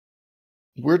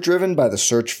We're driven by the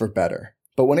search for better.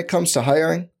 But when it comes to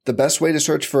hiring, the best way to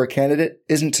search for a candidate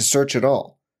isn't to search at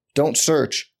all. Don't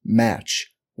search,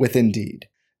 match with Indeed.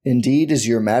 Indeed is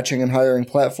your matching and hiring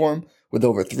platform with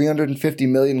over 350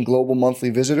 million global monthly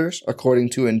visitors,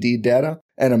 according to Indeed data,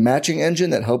 and a matching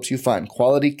engine that helps you find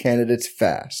quality candidates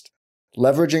fast.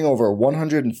 Leveraging over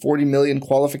 140 million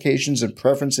qualifications and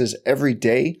preferences every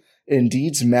day,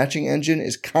 Indeed's matching engine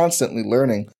is constantly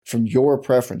learning from your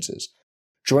preferences.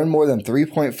 Join more than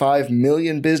 3.5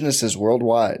 million businesses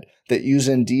worldwide that use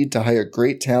Indeed to hire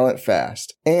great talent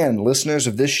fast. And listeners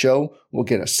of this show will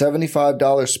get a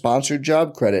 $75 sponsored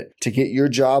job credit to get your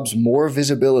jobs more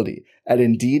visibility at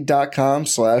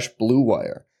Indeed.com/Blue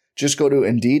Wire. Just go to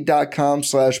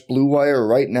Indeed.com/Blue Wire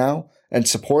right now and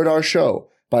support our show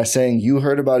by saying you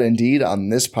heard about Indeed on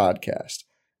this podcast.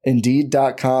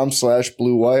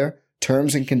 Indeed.com/Blue Wire.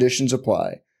 Terms and conditions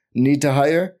apply. Need to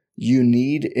hire? You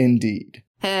need Indeed.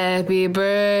 Happy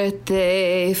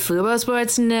birthday, Fubo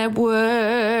Sports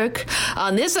Network.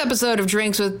 On this episode of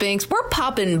Drinks with Binks, we're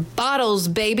popping bottles,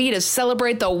 baby, to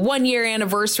celebrate the 1-year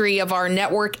anniversary of our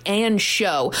network and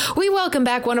show. We welcome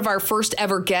back one of our first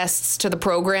ever guests to the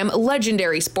program,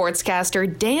 legendary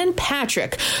sportscaster Dan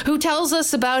Patrick, who tells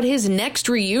us about his next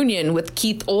reunion with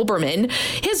Keith Olbermann,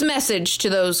 his message to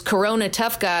those Corona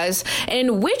tough guys,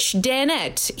 and which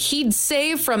Danette he'd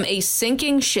save from a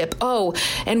sinking ship. Oh,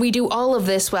 and we do all of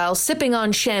this while sipping on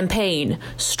champagne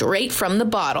straight from the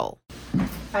bottle.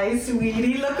 Hi,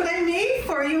 sweetie. Look what I made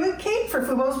for you, a cake for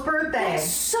Fubo's birthday.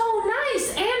 That's so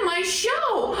nice, and my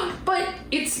show. But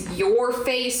it's your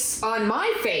face on my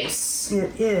face.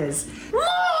 It is. Mom,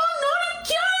 not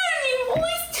again! You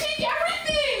always take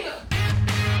everything!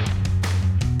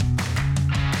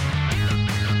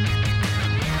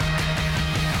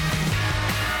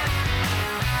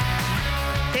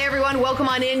 Hey everyone, welcome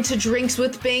on in to Drinks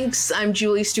with Binks. I'm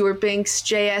Julie Stewart-Binks,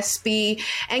 JSB.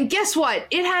 And guess what?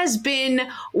 It has been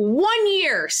 1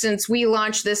 year since we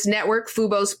launched this network,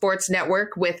 Fubo Sports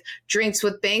Network, with Drinks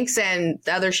with Binks and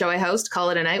the other show I host, Call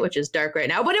It a Night, which is dark right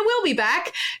now, but it will be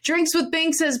back. Drinks with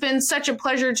Binks has been such a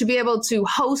pleasure to be able to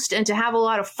host and to have a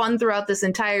lot of fun throughout this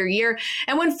entire year.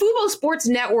 And when Fubo Sports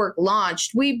Network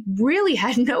launched, we really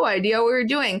had no idea what we were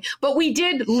doing, but we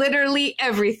did literally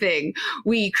everything.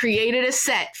 We created a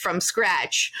set from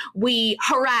scratch. We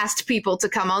harassed people to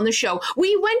come on the show.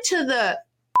 We went to the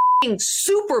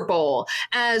Super Bowl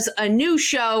as a new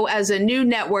show, as a new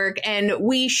network, and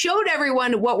we showed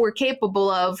everyone what we're capable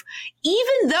of,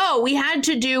 even though we had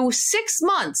to do 6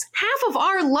 months, half of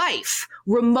our life,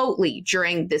 remotely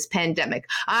during this pandemic.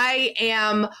 I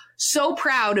am so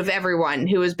proud of everyone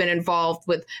who has been involved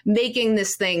with making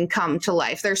this thing come to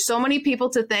life. There's so many people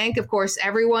to thank. Of course,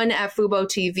 everyone at Fubo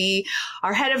TV,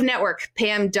 our head of network,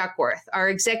 Pam Duckworth, our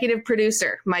executive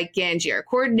producer, Mike Gangier,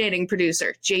 coordinating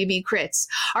producer, JB Kritz,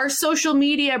 our social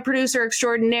media producer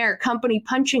extraordinaire, company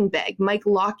punching bag, Mike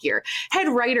Lockyer, head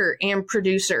writer and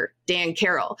producer, Dan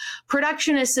Carroll,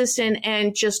 production assistant,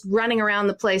 and just running around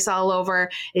the place all over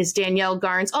is Danielle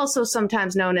Garnes, also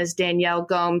sometimes known as Danielle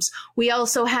Gomes. We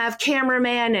also have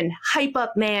cameraman and hype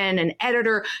up man and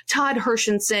editor Todd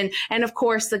Hershenson, and of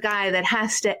course the guy that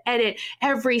has to edit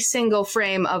every single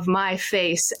frame of my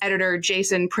face, editor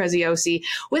Jason Preziosi.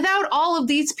 Without all of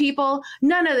these people,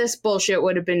 none of this bullshit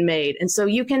would have been made, and so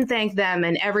you can thank them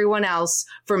and everyone else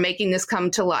for making this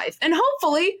come to life. And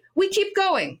hopefully we keep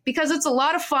going, because it's a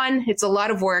lot of fun, it's a lot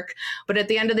of work, but at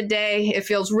the end of the day, it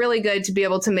feels really good to be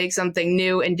able to make something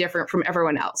new and different from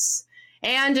everyone else.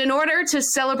 And in order to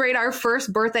celebrate our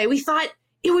first birthday, we thought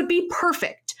it would be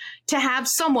perfect to have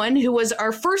someone who was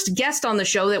our first guest on the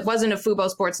show that wasn't a Fubo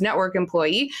Sports Network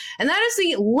employee, and that is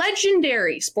the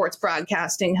legendary sports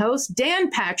broadcasting host,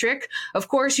 Dan Patrick. Of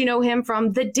course, you know him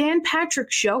from The Dan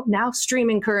Patrick Show, now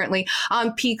streaming currently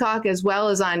on Peacock as well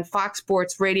as on Fox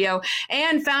Sports Radio,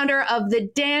 and founder of the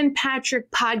Dan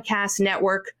Patrick Podcast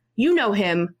Network. You know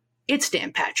him. It's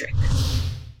Dan Patrick.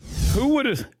 Who would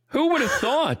have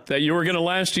thought that you were going to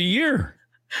last a year?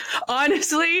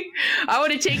 Honestly, I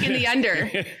would have taken the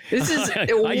under. This is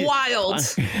wild.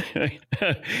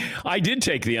 I did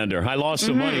take the under. I lost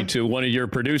some money to one of your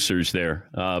producers there.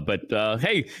 But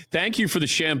hey, thank you for the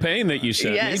champagne that you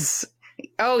sent me. Yes.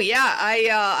 Oh, yeah.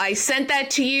 I sent that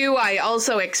to you. I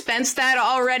also expensed that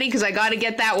already because I got to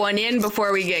get that one in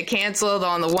before we get canceled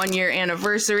on the 1-year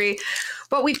anniversary.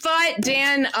 But we thought,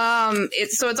 Dan,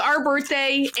 it's our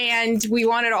birthday, and we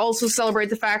wanted to also celebrate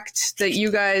the fact that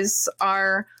you guys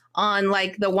are on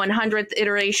like the 100th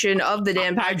iteration of the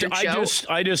Dan Patrick Show.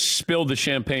 I just spilled the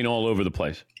champagne all over the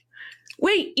place.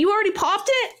 Wait, you already popped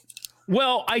it?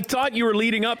 Well, I thought you were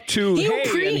leading up to,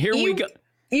 and here we go.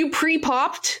 You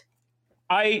pre-popped?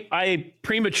 I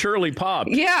prematurely popped.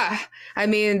 Yeah. I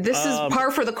mean, this is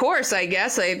par for the course, I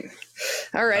guess.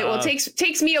 All right. Well, it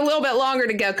takes me a little bit longer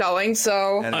to get going.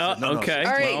 So, okay.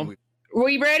 All right. Well,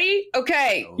 we ready?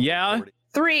 Okay. yeah.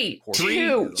 3,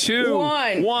 2,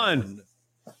 1.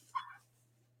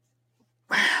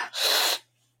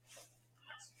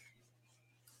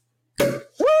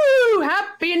 Woo!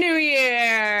 Happy New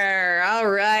Year! All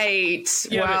right.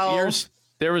 Yeah, well,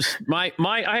 there was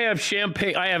I have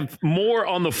champagne. I have more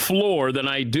on the floor than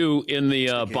I do in the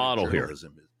bottle here.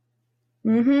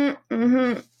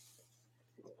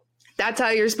 That's how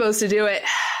you're supposed to do it,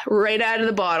 right out of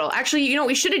the bottle. Actually, you know what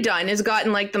we should have done is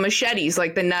gotten like the machetes,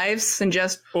 like the knives, and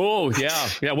just. Oh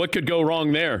yeah. What could go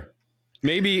wrong there?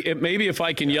 Maybe if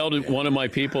I can yell to one of my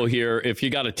people here, if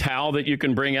you got a towel that you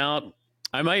can bring out,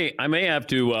 I may have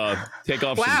to take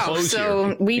off some clothes so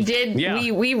here. we did.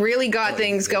 Yeah. We really got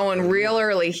things going real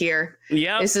early here.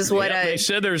 Yeah. This is what they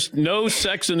said. There's no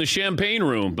sex in the champagne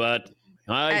room, but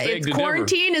I beg to differ.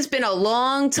 Quarantine has been a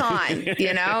long time.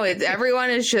 You know, everyone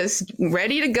is just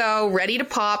ready to go, ready to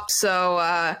pop. So, all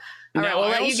right, we'll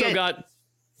let you get. got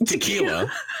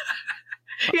tequila.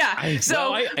 Yeah.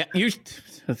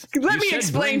 Let me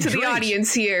explain to the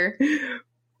audience here.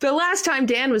 The last time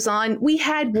Dan was on, we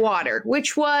had water,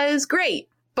 which was great.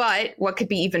 But what could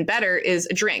be even better is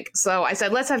a drink. So I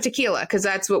said, let's have tequila, because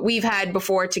that's what we've had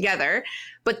before together.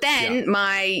 But then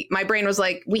my brain was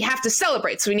like, we have to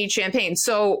celebrate, so we need champagne.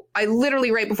 So I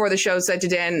literally right before the show said to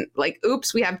Dan, like,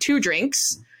 oops, we have 2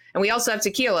 drinks, and we also have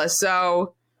tequila.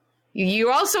 So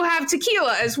you also have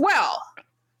tequila as well.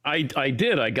 I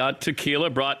did. I got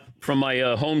tequila brought from my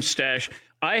home stash.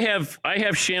 I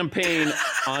have champagne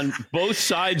on both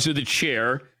sides of the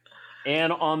chair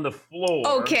and on the floor.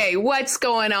 Okay, what's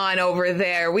going on over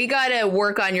there? We got to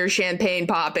work on your champagne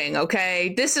popping,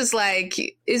 okay? This is like,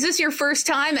 is this your first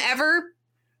time ever?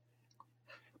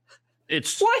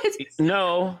 What?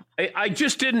 No, I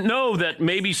just didn't know that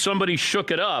maybe somebody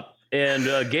shook it up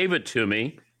and gave it to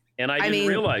me. And I didn't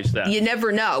realize that. You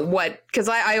never know because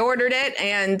I ordered it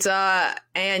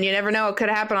and you never know what could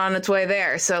happen on its way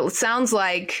there. So it sounds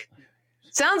like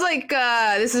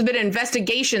this has been an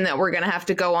investigation that we're going to have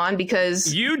to go on,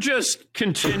 because you just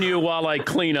continue while I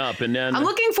clean up, and then I'm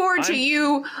looking forward to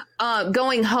you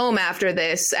going home after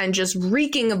this and just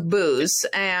reeking of booze,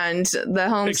 and the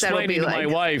homestead will be like. Explaining to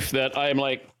my wife that I'm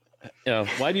like,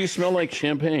 why do you smell like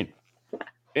champagne?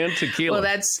 And tequila.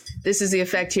 Well, this is the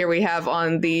effect here we have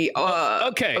on the.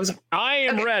 Okay, I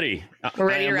am ready. We're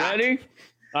ready to rock. Ready?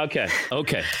 Okay. All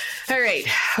right.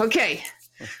 Okay.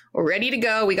 We're ready to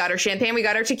go. We got our champagne. We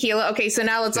got our tequila. Okay, so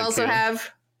now let's also have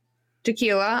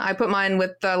tequila. I put mine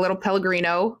with a little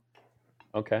Pellegrino.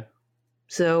 Okay.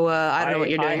 So I don't know what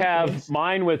you're doing. I have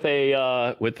mine with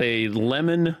a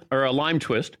lemon or a lime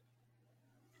twist.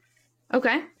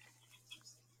 Okay.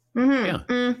 Yeah.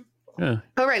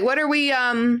 All right. What are we,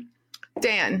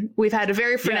 Dan? We've had a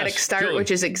very frenetic start, Julie.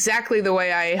 which is exactly the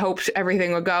way I hoped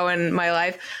everything would go in my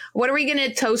life. What are we going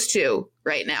to toast to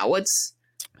right now? What's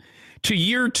to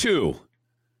year 2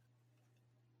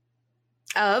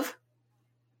 of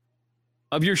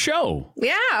your show?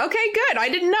 Yeah. Okay. Good. I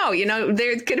didn't know. You know,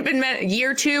 there could have been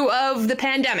year 2 of the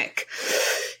pandemic,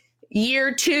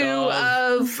 year 2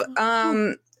 of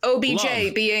OBJ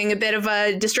Love. being a bit of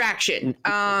a distraction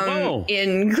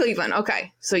in Cleveland.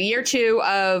 Okay. So year 2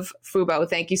 of Fubo.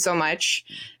 Thank you so much.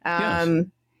 Yes.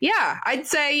 Yeah, I'd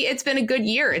say it's been a good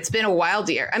year. It's been a wild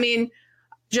year. I mean,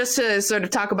 just to sort of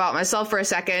talk about myself for a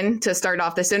second to start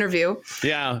off this interview.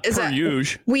 Yeah, per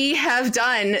usual. We have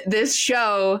done this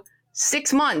show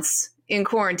 6 months in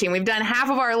quarantine. We've done half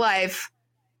of our life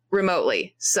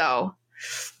remotely. So,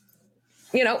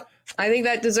 you know, I think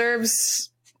that deserves...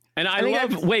 And I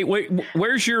love, wait,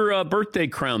 where's your birthday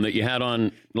crown that you had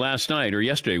on last night or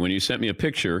yesterday when you sent me a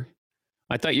picture?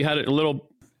 I thought you had it a little.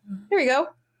 Here we go.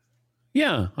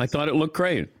 Yeah, I thought it looked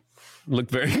great. It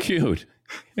looked very cute.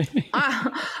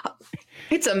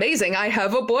 It's amazing. I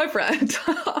have a boyfriend.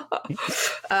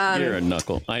 You're a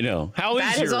knuckle. I know. How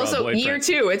is your also boyfriend? year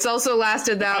 2. It's also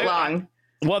lasted that long.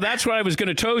 Well, that's what I was going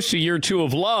to toast to year 2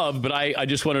 of love, but I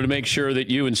just wanted to make sure that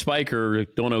you and Spike are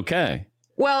doing okay.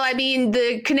 Well, I mean,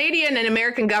 the Canadian and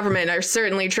American government are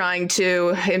certainly trying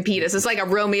to impede us. It's like a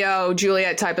Romeo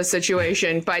Juliet type of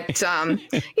situation. But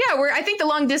yeah, I think the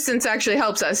long distance actually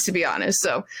helps us, to be honest.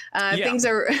 So things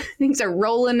are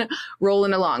rolling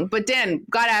along. But Dan,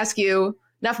 got to ask you,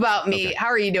 enough about me. Okay. How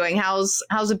are you doing? How's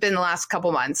it been the last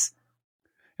couple months?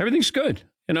 Everything's good.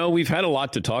 You know, we've had a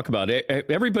lot to talk about.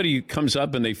 Everybody comes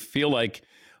up and they feel like,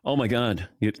 oh, my God,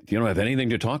 you don't have anything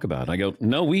to talk about. I go,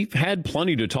 no, we've had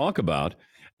plenty to talk about.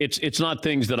 it's not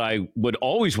things that I would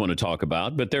always want to talk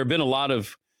about, but there have been a lot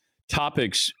of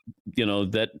topics,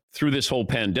 that through this whole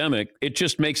pandemic, it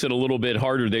just makes it a little bit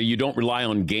harder there. You don't rely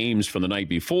on games from the night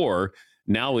before.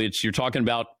 Now you're talking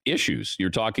about issues. You're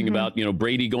talking about,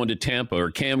 Brady going to Tampa or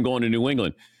Cam going to New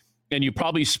England. And you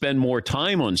probably spend more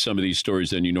time on some of these stories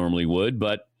than you normally would.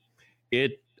 But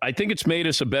I think it's made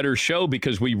us a better show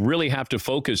because we really have to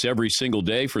focus every single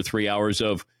day for 3 hours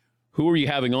of who are you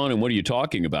having on and what are you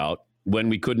talking about when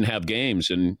we couldn't have games.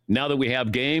 And now that we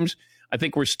have games, I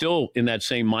think we're still in that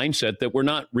same mindset that we're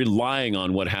not relying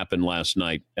on what happened last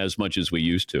night as much as we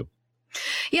used to.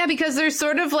 Yeah, because there's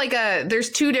sort of there's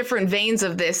two different veins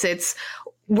of this.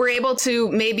 We're able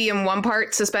to maybe in one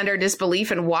part suspend our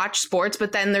disbelief and watch sports,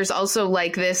 but then there's also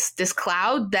this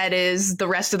cloud that is the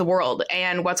rest of the world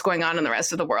and what's going on in the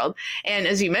rest of the world. And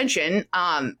as you mentioned,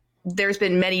 there's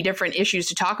been many different issues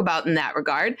to talk about in that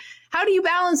regard. How do you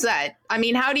balance that? I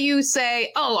mean, how do you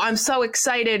say, oh, I'm so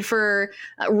excited for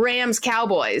Rams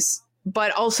Cowboys,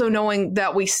 but also knowing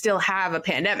that we still have a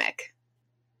pandemic?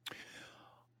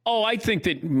 Oh, I think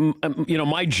that,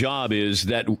 my job is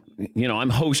that, I'm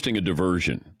hosting a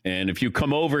diversion. And if you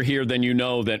come over here, then you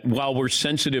know that while we're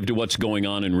sensitive to what's going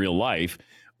on in real life,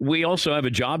 we also have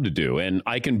a job to do. And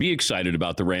I can be excited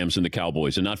about the Rams and the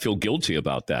Cowboys and not feel guilty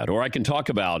about that. Or I can talk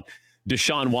about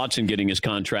Deshaun Watson getting his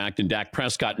contract and Dak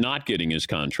Prescott not getting his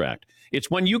contract.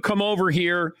 It's when you come over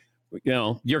here,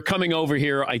 you're coming over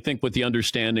here, I think, with the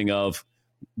understanding of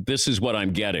this is what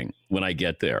I'm getting when I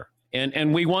get there.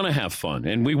 And we want to have fun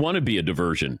and we want to be a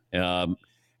diversion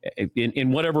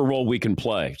in whatever role we can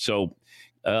play. So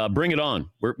bring it on.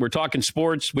 We're talking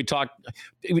sports. We talked,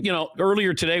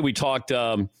 earlier today we talked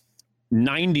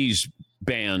 90s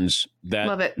bands that,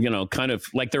 Love it. kind of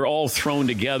like they're all thrown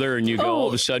together and you go, all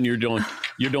of a sudden you're doing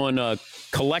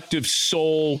Collective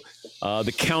Soul,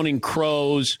 the Counting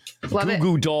Crows, Goo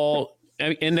Goo Doll.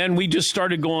 And then we just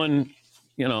started going,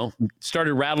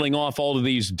 started rattling off all of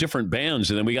these different bands,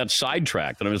 and then we got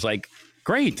sidetracked. And I was like,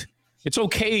 great. It's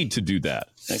okay to do that.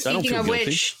 I don't feel guilty.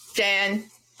 Which, Dan,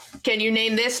 can you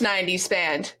name this 90s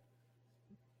band?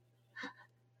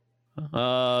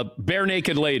 Bare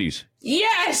Naked Ladies.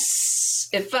 Yes!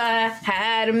 If I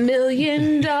had $1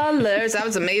 million. That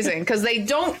was amazing, because they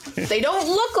don't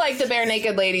look like the Bare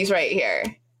Naked Ladies right here.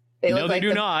 They look like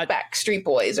the Backstreet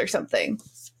Boys or something.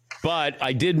 But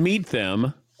I did meet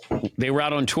them. They were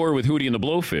out on tour with Hootie and the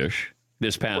Blowfish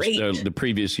this past the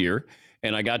previous year,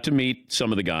 and I got to meet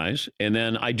some of the guys. And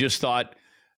then I just thought,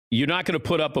 you're not going to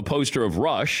put up a poster of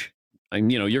Rush, and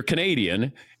you're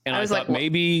Canadian, and I thought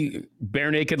maybe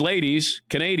Bare Naked Ladies,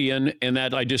 Canadian, and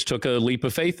that I just took a leap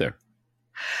of faith there.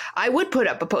 I would put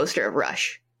up a poster of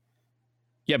Rush.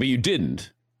 Yeah, but you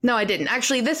didn't. No, I didn't.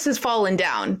 Actually, this has fallen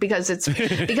down because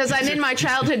I'm in my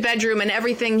childhood bedroom and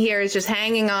everything here is just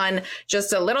hanging on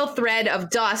just a little thread of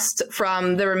dust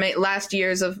from the last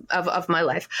years of my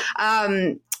life.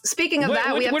 Speaking of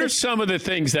what are some of the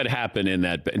things that happen in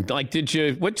that? Like,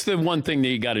 what's the one thing that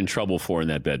you got in trouble for in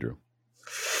that bedroom?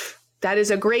 That is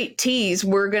a great tease.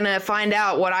 We're going to find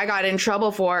out what I got in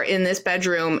trouble for in this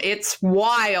bedroom. It's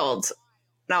wild.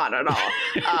 Not at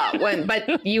all.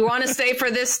 But you want to stay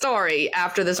for this story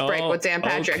after this break with Dan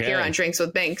Patrick here on Drinks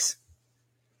with Binks.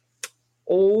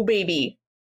 Oh, baby.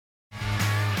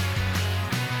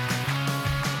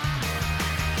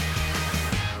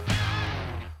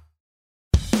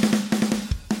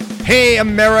 Hey,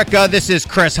 America, this is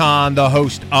Chris Hahn, the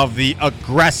host of the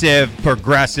Aggressive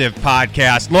Progressive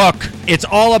podcast. Look, it's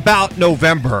all about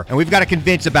November, and we've got to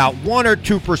convince about 1 or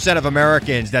 2% of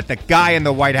Americans that the guy in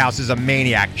the White House is a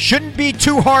maniac. Shouldn't be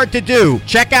too hard to do.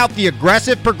 Check out the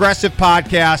Aggressive Progressive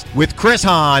podcast with Chris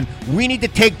Hahn. We need to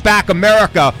take back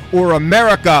America, or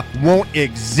America won't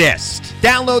exist.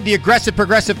 Download the Aggressive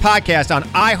Progressive podcast on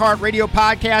iHeartRadio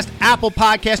Podcast, Apple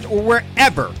Podcast, or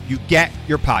wherever you get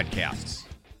your podcasts.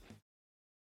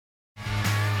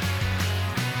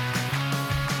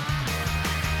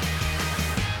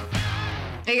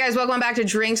 Hey guys, welcome back to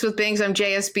Drinks with Binks. I'm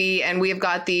JSB, and we have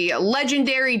got the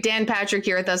legendary Dan Patrick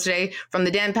here with us today from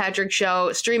The Dan Patrick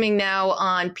Show, streaming now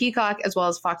on Peacock as well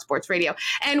as Fox Sports Radio.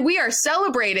 And we are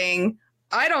celebrating,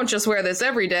 I don't just wear this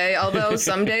every day, although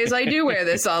some days I do wear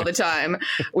this all the time.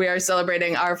 We are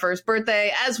celebrating our first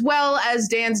birthday as well as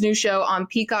Dan's new show on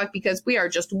Peacock because we are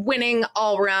just winning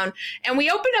all around. And we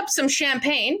opened up some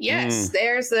champagne. Yes,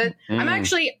 there's the, I'm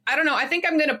actually, I don't know, I think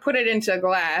I'm going to put it into a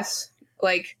glass,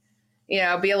 like, be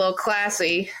a little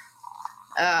classy.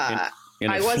 I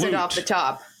wasn't off the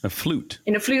top. A flute.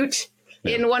 In a flute.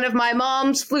 in one of my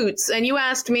mom's flutes. And you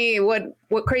asked me what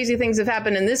crazy things have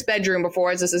happened in this bedroom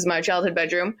before, as this is my childhood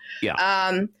bedroom.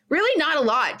 Yeah. Really not a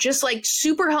lot, just like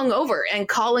super hungover and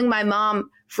calling my mom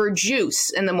for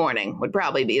juice in the morning would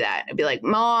probably be that. I'd be like,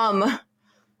 Mom,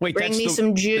 bring me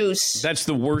some juice. That's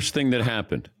the worst thing that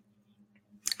happened.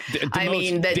 I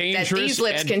mean, that these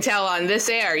lips can tell on this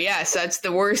air. Yes, that's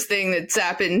the worst thing that's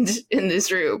happened in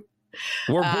this room.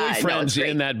 Were boyfriends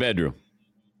in that bedroom?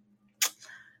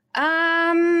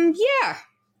 Yeah.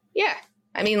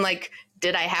 I mean, like,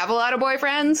 did I have a lot of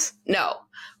boyfriends? No.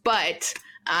 But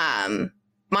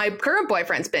my current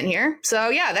boyfriend's been here. So,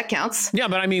 yeah, that counts. Yeah,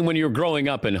 but I mean, when you were growing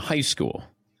up in high school.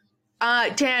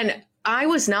 Dan, I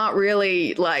was not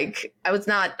really like, I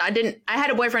had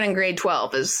a boyfriend in grade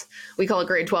 12, as we call it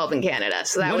grade 12 in Canada.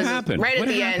 So that was right at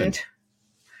the end.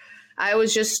 I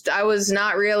was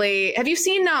not really, have you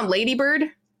seen Lady Bird?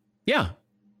 Yeah.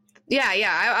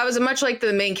 Yeah. I was much like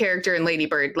the main character in Lady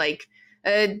Bird. Like,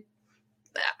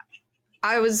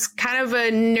 I was kind of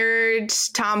a nerd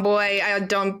tomboy. I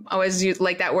don't always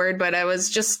like that word, but I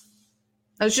was just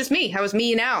me. I was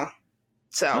me now.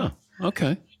 So. Oh,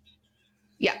 okay.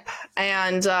 Yep.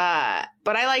 And,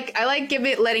 but I like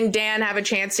letting Dan have a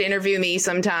chance to interview me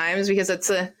sometimes, because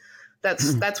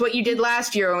that's what you did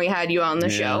last year when we had you on the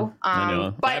show. I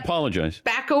know. But I apologize.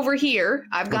 Back over here,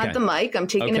 I've got the mic. I'm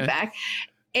taking it back.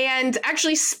 And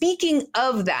actually, speaking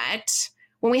of that,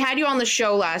 when we had you on the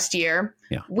show last year,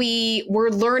 we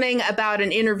were learning about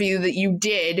an interview that you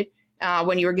did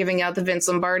when you were giving out the Vince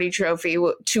Lombardi Trophy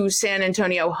to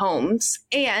Santonio Holmes.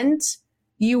 And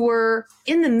you were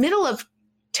in the middle of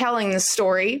telling the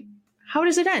story. How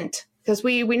does it end? Because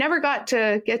we never got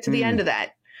to get to the end of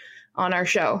that on our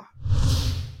show.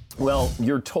 Well,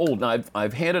 you're told,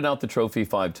 I've handed out the trophy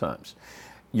 5 times.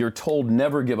 You're told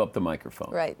never give up the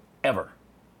microphone. Right. Ever.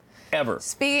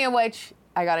 Speaking of which,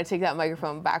 I got to take that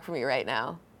microphone back from you right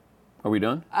now. Are we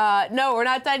done? No, we're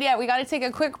not done yet. We got to take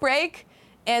a quick break.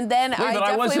 And then I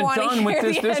definitely want to hear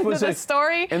the end of the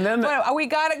story. And then we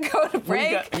got to go to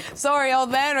break. Sorry,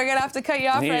 old man. We're going to have to cut you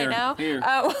off right now. Here you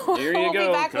go. Be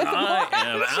back with I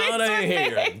am out of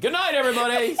here. Good night,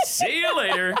 everybody. See you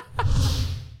later.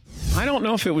 I don't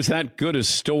know if it was that good a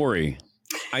story.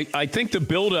 I think the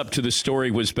build-up to the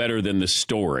story was better than the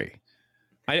story.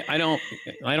 I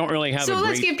don't really have. So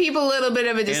let's give people a little bit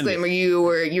of a disclaimer.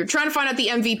 You're trying to find out the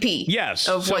MVP. Yes.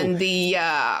 Of when the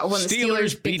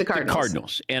Steelers beat the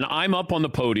Cardinals. And I'm up on the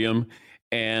podium,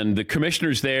 and the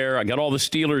commissioner's there. I got all the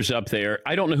Steelers up there.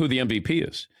 I don't know who the MVP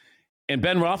is. And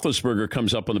Ben Roethlisberger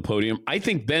comes up on the podium. I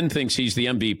think Ben thinks he's the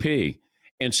MVP,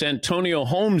 and Santonio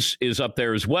Holmes is up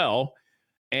there as well.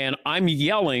 And I'm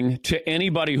yelling to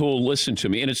anybody who will listen to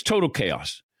me, and it's total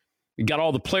chaos. You got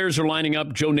all the players are lining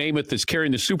up. Joe Namath is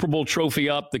carrying the Super Bowl trophy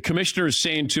up. The commissioner is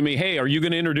saying to me, hey, are you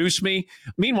going to introduce me?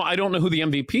 Meanwhile, I don't know who the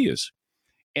MVP is.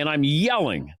 And I'm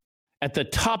yelling at the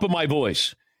top of my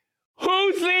voice,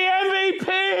 who's the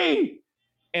MVP?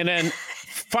 And then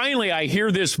finally I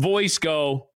hear this voice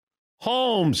go,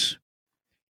 Holmes.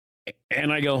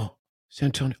 And I go,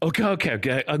 Santonio. Okay,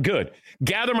 good.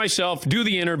 Gather myself, do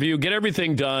the interview, get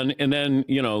everything done. And then,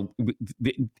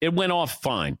 it went off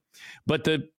fine. But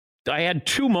I had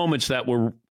 2 moments that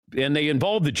were, and they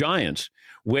involved the Giants,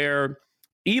 where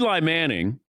Eli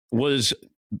Manning was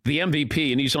the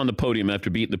MVP, and he's on the podium after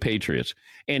beating the Patriots.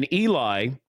 And Eli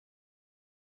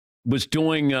was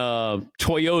doing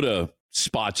Toyota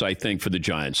spots, I think, for the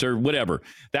Giants or whatever.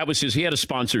 That was he had a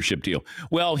sponsorship deal.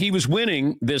 Well, he was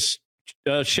winning this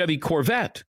Chevy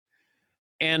Corvette.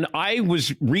 And I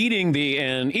was reading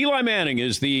and Eli Manning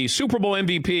is the Super Bowl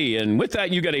MVP. And with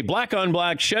that, you got a black on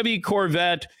black Chevy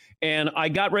Corvette. And I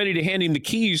got ready to hand him the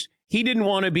keys. He didn't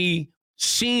want to be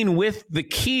seen with the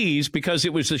keys because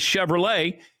it was a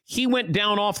Chevrolet. He went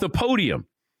down off the podium.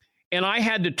 And I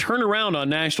had to turn around on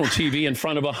national TV in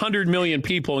front of 100 million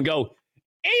people and go,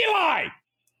 Eli!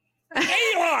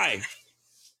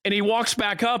 And he walks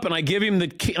back up, and I give him the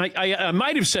key. I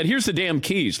might have said, here's the damn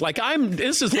keys. Like,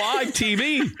 this is live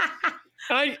TV.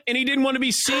 And he didn't want to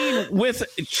be seen with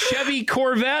Chevy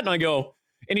Corvette. And I go,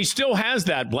 and he still has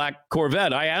that black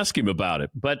Corvette. I asked him about it.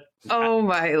 But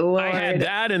my Lord. I had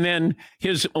that, and then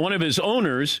one of his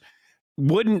owners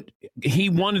he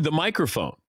wanted the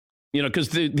microphone. Because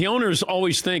the owners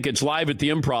always think it's live at the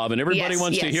Improv, and everybody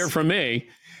wants to hear from me.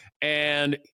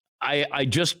 And I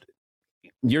just...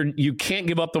 You can't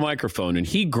give up the microphone. And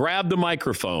he grabbed the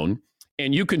microphone,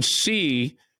 and you can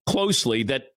see closely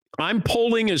that I'm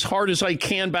pulling as hard as I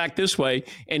can back this way,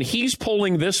 and he's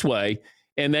pulling this way.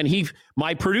 And then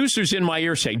my producers in my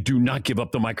ear say, do not give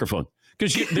up the microphone,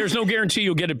 because there's no guarantee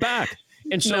you'll get it back.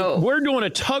 And so we're doing a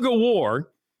tug of war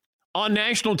on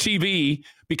national TV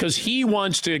because he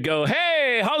wants to go,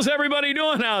 hey, how's everybody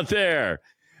doing out there?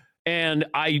 And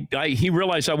he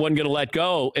realized I wasn't going to let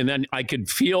go. And then I could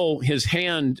feel his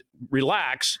hand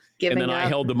relax. And then I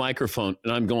held the microphone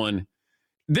and I'm going,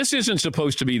 this isn't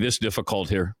supposed to be this difficult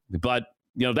here. But,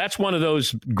 that's one of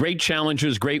those great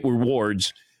challenges, great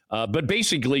rewards. But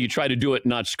basically, you try to do it and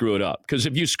not screw it up. Because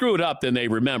if you screw it up, then they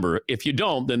remember. If you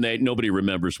don't, then nobody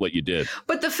remembers what you did.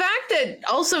 But the fact that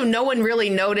also no one really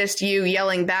noticed you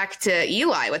yelling back to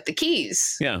Eli with the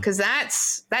keys. Yeah. Because that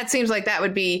seems like that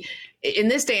would be, in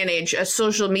this day and age, a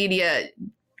social media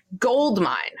gold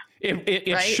mine.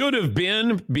 It right? should have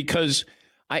been, because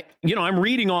I'm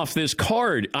reading off this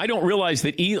card. I don't realize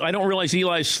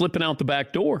Eli's slipping out the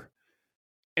back door.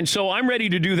 And so I'm ready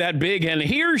to do that big. And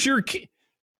here's your key.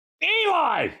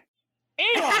 Eli!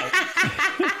 Oh,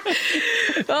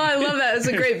 I love that. It's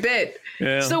a great bit.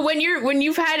 Yeah. So when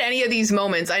you've had any of these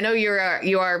moments, I know you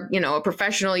are a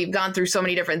professional. You've gone through so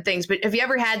many different things, but have you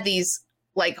ever had these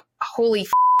like holy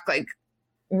like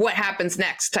what happens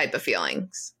next type of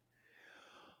feelings?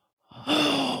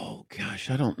 Oh gosh,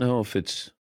 I don't know if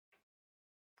it's.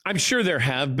 I'm sure there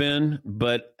have been,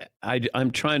 but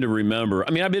I'm trying to remember.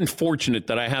 I mean, I've been fortunate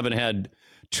that I haven't had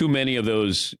too many of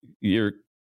those. You're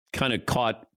kind of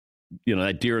caught,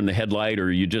 that deer in the headlight,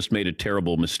 or you just made a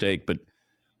terrible mistake. But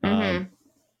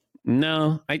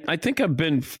no, I think I've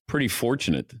been pretty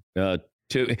fortunate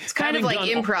It's kind of like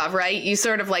improv, right? You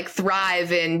sort of like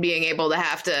thrive in being able to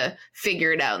have to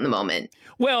figure it out in the moment.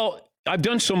 Well, I've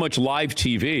done so much live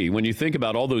TV. When you think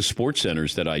about all those sports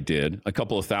centers that I did, a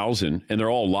couple of thousand, and they're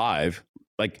all live.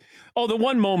 Like, the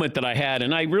one moment that I had,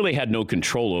 and I really had no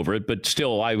control over it, but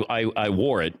still I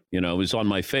wore it, it was on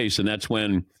my face. And that's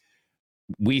when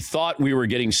we thought we were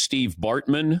getting Steve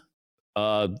Bartman,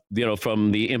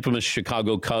 from the infamous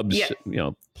Chicago Cubs,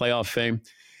 playoff fame.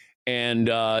 And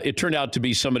it turned out to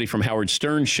be somebody from Howard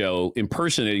Stern's show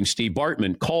impersonating Steve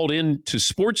Bartman, called in to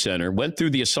SportsCenter, went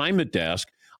through the assignment desk.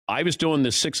 I was doing the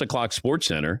 6:00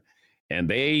 SportsCenter, and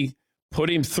they put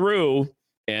him through.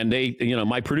 And they,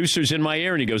 my producer's in my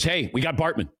ear, and he goes, "Hey, we got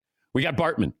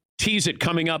Bartman. Tease it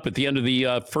coming up at the end of the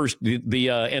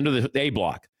end of the A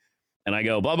block." And I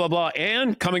go, blah, blah, blah.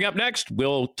 And coming up next,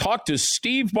 we'll talk to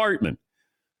Steve Bartman.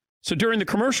 So during the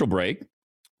commercial break,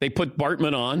 they put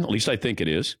Bartman on, at least I think it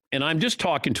is. And I'm just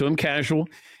talking to him casual.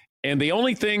 And the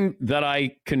only thing that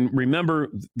I can remember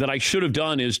that I should have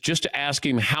done is just to ask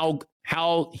him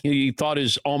how he thought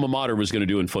his alma mater was going to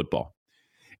do in football.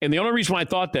 And the only reason why I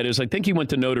thought that is I think he went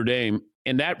to Notre Dame,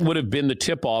 and that would have been the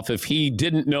tip-off if he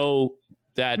didn't know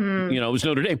that, it was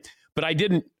Notre Dame. But I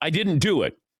didn't do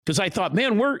it because I thought,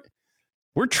 man,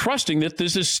 we're trusting that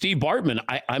this is Steve Bartman.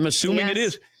 I'm assuming it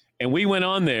is. And we went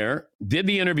on there, did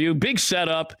the interview, big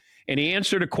setup, and he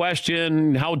answered a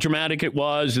question, how dramatic it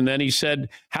was. And then he said,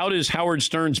 how does Howard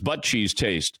Stern's butt cheese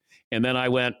taste? And then I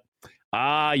went,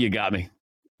 you got me.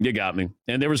 You got me.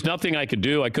 And there was nothing I could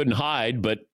do. I couldn't hide,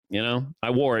 but,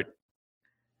 I wore it.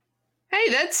 Hey,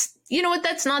 that's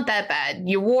not that bad.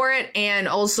 You wore it. And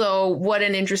also, what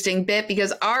an interesting bit,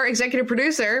 because our executive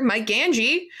producer, Mike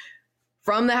Ganji,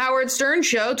 from the Howard Stern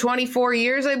Show, 24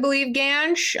 years, I believe,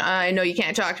 Ganj. I know you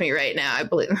can't talk to me right now, I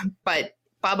believe, but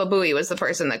Baba Booey was the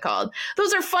person that called.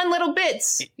 Those are fun little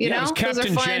bits, you know? It was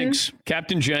Captain Jenks.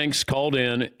 Captain Jenks called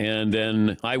in, and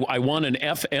then I won an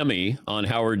F Emmy on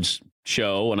Howard's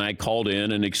show, and I called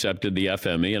in and accepted the F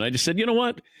Emmy, and I just said, you know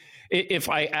what? If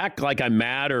I act like I'm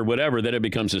mad or whatever, then it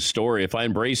becomes a story. If I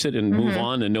embrace it and move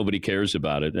on, then nobody cares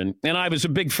about it. And I was a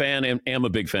big fan and am a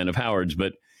big fan of Howard's,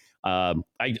 but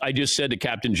I just said to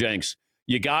Captain Jenks,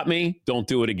 you got me, don't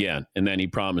do it again. And then he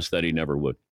promised that he never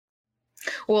would.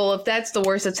 Well, if that's the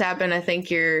worst that's happened, I think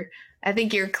you're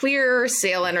clear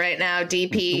sailing right now,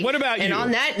 DP. What about you? And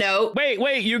on that note,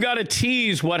 wait, you got to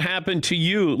tease what happened to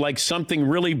you, like something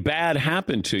really bad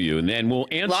happened to you, and then we'll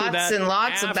answer that. Lots and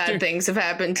lots of bad things have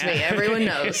happened to me. Everyone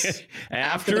knows.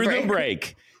 after the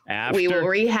break. We will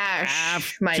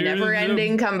rehash my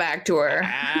never-ending comeback tour.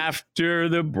 After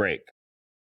the break.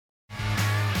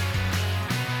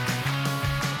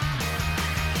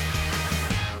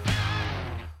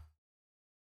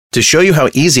 To show you how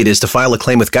easy it is to file a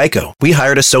claim with Geico, we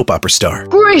hired a soap opera star.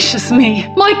 Gracious me,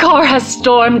 my car has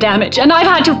storm damage and I've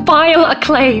had to file a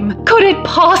claim. Could it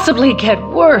possibly get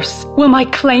worse? Will my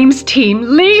claims team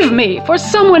leave me for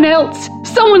someone else?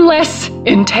 Someone less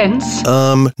intense?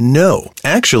 No.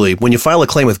 Actually, when you file a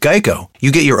claim with Geico,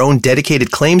 you get your own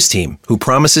dedicated claims team who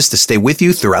promises to stay with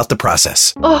you throughout the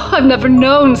process. Oh, I've never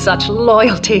known such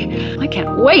loyalty. I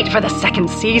can't wait for the second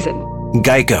season.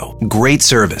 Geico. Great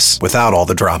service without all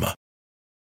the drama.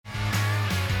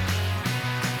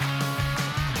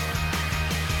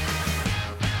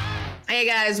 Hey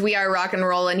guys, we are rock and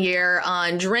rolling here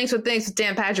on Drinks with Binks with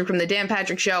Dan Patrick from the Dan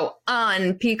Patrick Show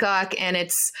on Peacock, and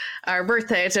it's our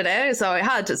birthday today, so I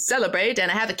had to celebrate,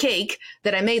 and I have a cake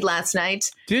that I made last night.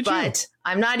 But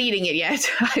I'm not eating it yet.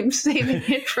 I'm saving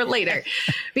it for later,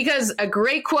 because a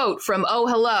great quote from Oh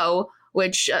Hello,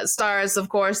 which stars, of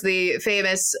course, the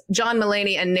famous John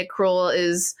Mulaney and Nick Kroll,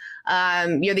 is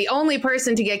you're the only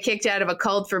person to get kicked out of a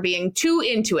cult for being too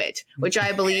into it, which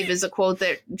I believe is a quote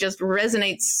that just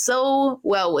resonates so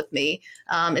well with me.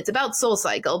 It's about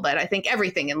SoulCycle, but I think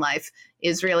everything in life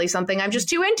is really something I'm just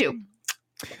too into.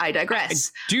 I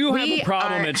digress. Do you have a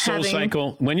problem at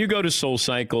SoulCycle? When you go to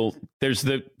SoulCycle, there's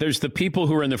the people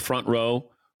who are in the front row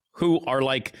who are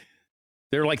like,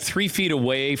 they're like 3 feet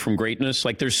away from greatness.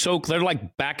 Like they're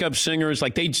like backup singers.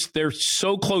 Like they're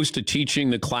so close to teaching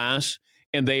the class,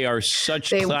 and they are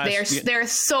they're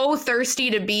so thirsty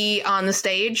to be on the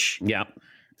stage. Yeah.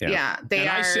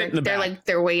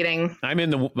 They're waiting. I'm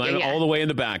all the way in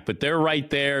the back, but they're right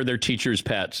there. They're teachers'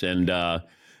 pets, and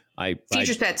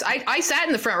teachers' pets. I sat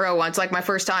in the front row once, like my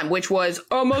first time, which was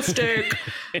a mistake.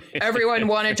 Everyone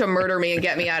wanted to murder me and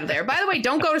get me out of there. By the way,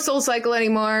 don't go to SoulCycle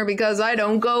anymore, because I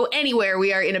don't go anywhere.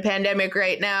 We are in a pandemic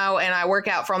right now, and I work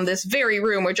out from this very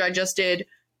room, which I just did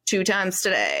 2 times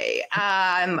today.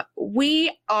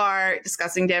 We are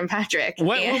discussing Dan Patrick.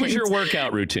 What was your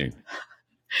workout routine?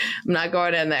 I'm not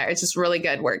going in there. It's just really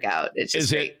good workout. It's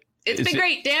just great. It's been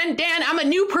great, Dan. I'm a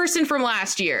new person from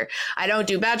last year. I don't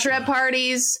do bachelorette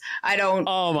parties. I don't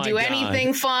do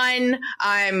anything fun.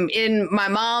 I'm in my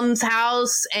mom's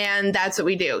house, and that's what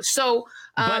we do. So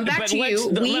back to you.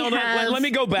 Let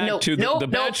me go back to the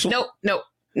bachelor.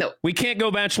 No. We can't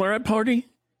go bachelorette party?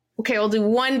 Okay, we'll do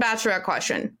one bachelorette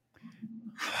question.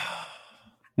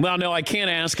 Well, no, I can't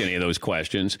ask any of those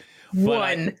questions.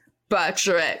 One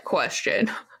bachelorette question.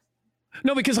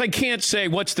 No, because I can't say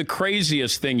what's the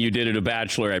craziest thing you did at a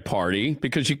bachelorette party,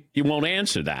 because you won't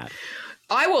answer that.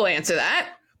 I will answer that.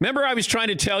 Remember, I was trying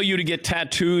to tell you to get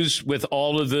tattoos with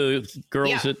all of the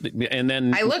girls, and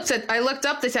then I looked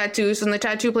up the tattoos, and the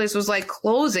tattoo place was like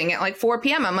closing at like 4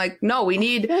 p.m. I'm like, no, we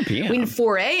need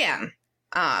 4 a.m.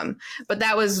 But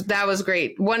that was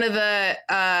great. One of the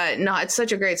it's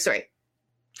such a great story.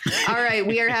 All right,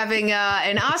 we are having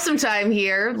an awesome time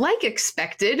here, like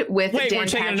expected, with Dan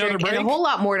Patrick, and a whole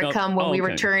lot more to come when we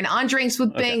return on Drinks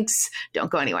with Binks.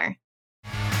 Don't go anywhere.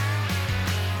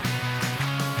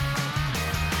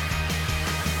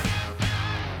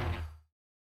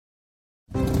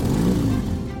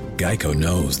 Geico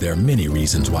knows there are many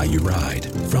reasons why you ride.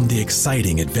 From the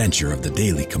exciting adventure of the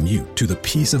daily commute to the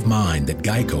peace of mind that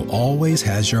Geico always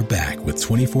has your back with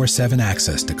 24/7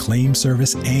 access to claim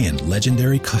service and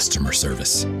legendary customer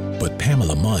service. But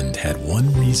Pamela Mund had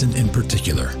one reason in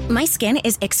particular. My skin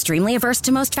is extremely averse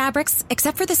to most fabrics,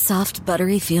 except for the soft,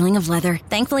 buttery feeling of leather.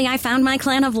 Thankfully, I found my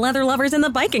clan of leather lovers in the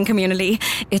biking community.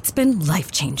 It's been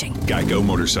life-changing. Geico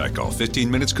Motorcycle. 15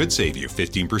 minutes could save you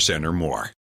 15% or more.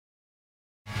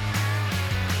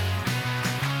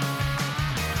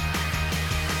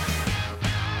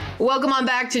 Welcome on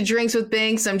back to Drinks with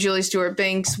Binks. I'm Julie Stewart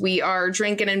Binks. We are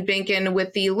drinking and binking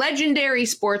with the legendary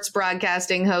sports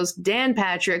broadcasting host, Dan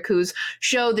Patrick, whose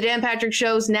show, The Dan Patrick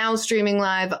Show, is now streaming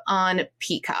live on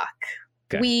Peacock.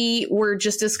 Okay. We were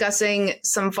just discussing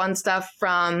some fun stuff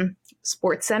from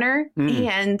SportsCenter,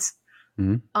 and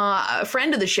a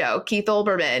friend of the show, Keith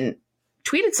Olbermann,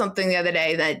 tweeted something the other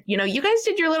day that, you guys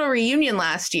did your little reunion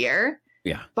last year,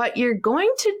 but you're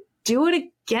going to do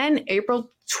it again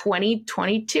April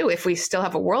 2022 if we still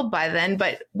have a world by then.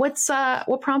 But what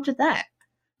prompted that?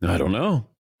 I don't know.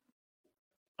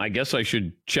 I guess I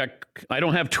should check. I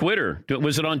don't have Twitter.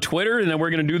 Was it on Twitter and then we're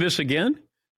going to do this again?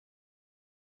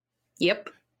 Yep.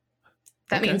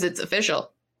 That means it's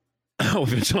official. Oh,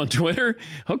 if it's on Twitter?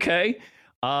 Okay.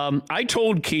 I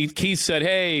told Keith said,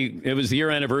 hey, it was the year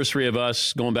anniversary of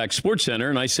us going back to SportsCenter.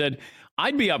 And I said,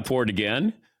 I'd be up for it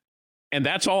again. And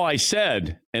that's all I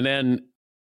said. And then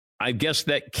I guess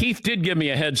that Keith did give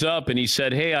me a heads up, and he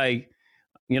said, hey,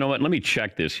 you know what? Let me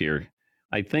check this here.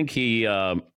 I think he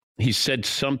said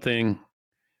something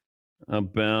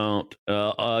about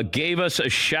gave us a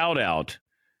shout out.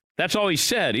 That's all he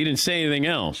said. He didn't say anything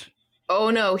else.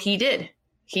 Oh, no, he did.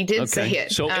 He did say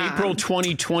it. So April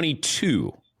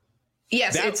 2022.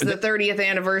 Yes, it's the 30th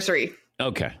anniversary.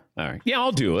 Okay. All right. Yeah,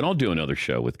 I'll do it. I'll do another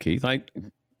show with Keith. I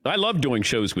love doing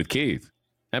shows with Keith.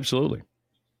 Absolutely.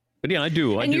 But yeah, I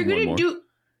do.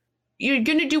 You're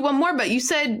going to do one more, but you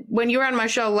said when you were on my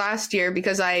show last year,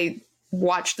 because I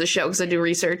watched the show because I do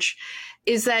research,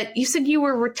 is that you said you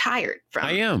were retired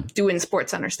from doing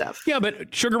SportsCenter stuff. Yeah,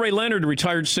 but Sugar Ray Leonard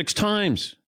retired 6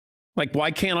 times. Like,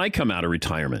 why can't I come out of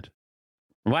retirement?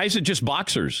 Why is it just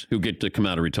boxers who get to come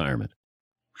out of retirement?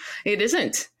 It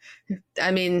isn't.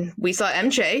 I mean, we saw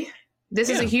MJ. This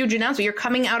is a huge announcement. You're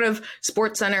coming out of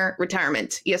SportsCenter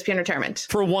retirement, ESPN retirement.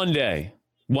 For one day,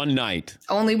 one night.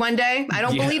 Only one day? I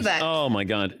don't believe that. Oh, my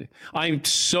God. I'm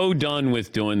so done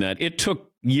with doing that. It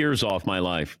took years off my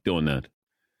life doing that.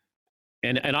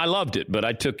 And I loved it, but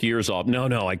I took years off.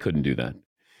 No, I couldn't do that.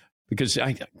 Because,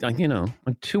 I'm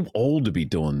too old to be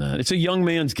doing that. It's a young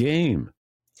man's game.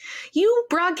 You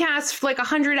broadcast like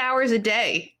 100 hours a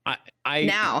day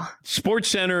now.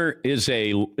 SportsCenter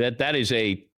is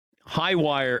a high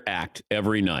wire act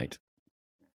every night.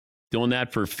 Doing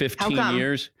that for 15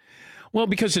 years. Well,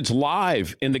 because it's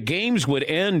live and the games would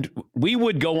end. We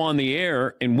would go on the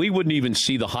air and we wouldn't even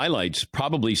see the highlights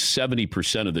probably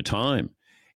 70% of the time.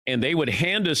 And they would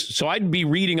hand us. So I'd be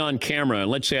reading on camera. And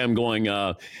let's say I'm going,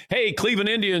 hey, Cleveland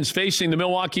Indians facing the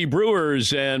Milwaukee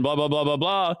Brewers and blah, blah, blah, blah,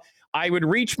 blah. I would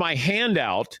reach my hand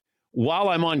out while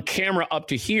I'm on camera up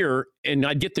to here, and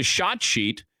I'd get the shot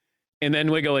sheet, and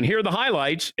then we go, and here are the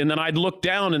highlights, and then I'd look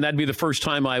down, and that'd be the first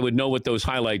time I would know what those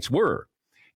highlights were.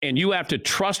 And you have to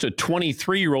trust a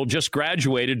 23-year-old just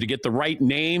graduated to get the right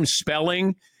name,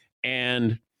 spelling,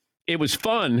 and it was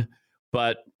fun,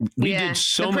 but we did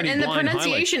so many blind highlights. And the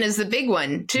pronunciation is the big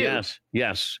one, too.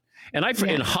 Yes. And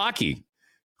in hockey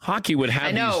would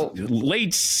have these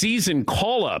late-season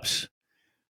call-ups.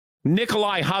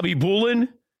 Nikolai Habibulin,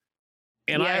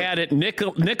 and I had it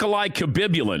Nikolai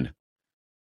Khabibulin.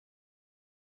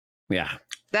 Yeah.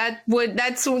 I remember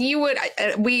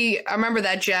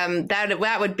that, Gem.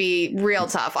 That would be real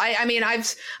tough.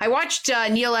 I watched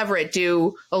Neil Everett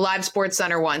do a live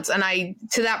SportsCenter once, and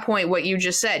to that point, what you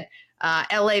just said,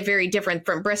 LA very different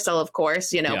from Bristol, of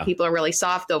course. People are really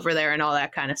soft over there and all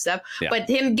that kind of stuff. Yeah. But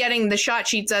him getting the shot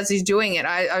sheets as he's doing it,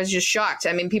 I was just shocked.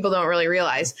 I mean, people don't really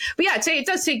realize. But yeah, it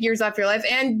does take years off your life,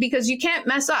 and because you can't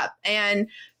mess up. And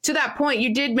to that point,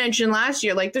 you did mention last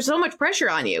year, like there's so much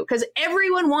pressure on you because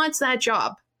everyone wants that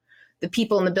job. The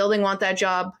people in the building want that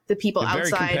job. The people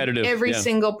outside, every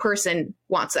single person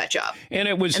wants that job. And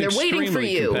it was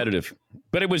extremely competitive.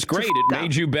 But it was great. It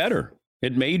made you better.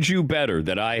 It made you better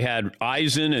that I had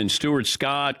Eisen and Stuart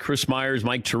Scott, Chris Myers,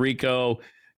 Mike Tirico,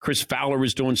 Chris Fowler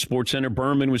was doing SportsCenter,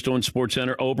 Berman was doing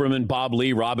SportsCenter, Oberman, Bob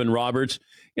Lee, Robin Roberts.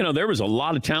 There was a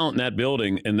lot of talent in that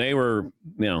building, and they were,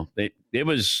 it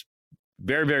was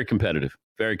very, very competitive,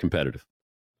 very competitive.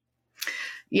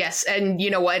 Yes, and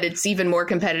you know what? It's even more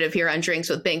competitive here on Drinks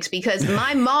with Binks because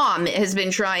my mom has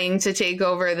been trying to take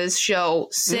over this show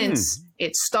since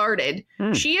it started.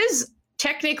 She is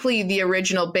technically the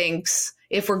original Binks,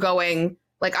 if we're going,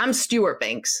 like, I'm Stuart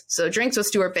Binks. So Drinks with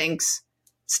Stuart Binks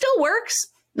still works.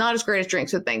 Not as great as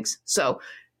Drinks with Binks. So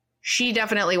she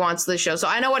definitely wants this show. So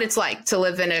I know what it's like to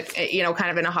live in a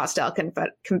kind of in a hostile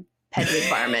competitive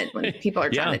environment when people are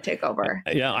trying to take over.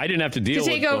 Yeah, I didn't have to deal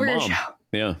with over your show.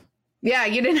 Yeah. Yeah,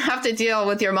 you didn't have to deal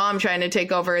with your mom trying to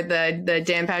take over the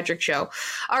Dan Patrick Show.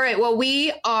 All right, well,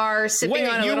 we are sipping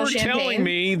on a little champagne. You were telling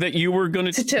me that you were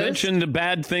going to mention the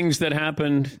bad things that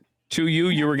happened to you.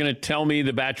 You were going to tell me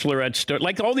the Bachelorette story.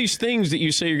 Like all these things that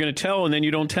you say you're going to tell and then you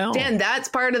don't tell. Dan, that's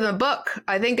part of the book.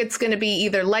 I think it's going to be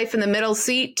either Life in the Middle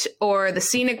Seat or The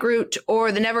Scenic Route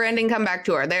or The Never Ending Comeback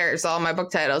Tour. There's all my book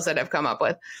titles that I've come up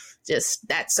with.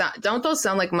 Just don't those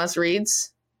sound like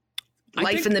must-reads?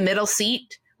 Life in the Middle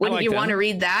Seat? Wouldn't you want to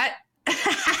read that?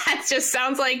 It just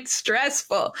sounds like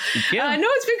stressful. Yeah. No,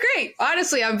 it's been great.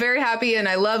 Honestly, I'm very happy. And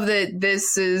I love that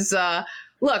this is,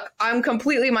 look, I'm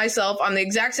completely myself. I'm the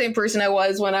exact same person I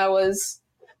was when I was,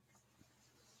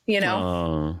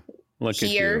 here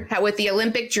with the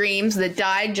Olympic dreams that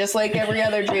died just like every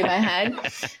other dream I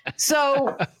had.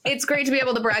 So it's great to be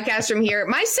able to broadcast from here.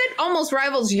 My set almost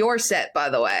rivals your set, by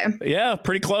the way. Yeah,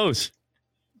 pretty close.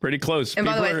 Pretty close. And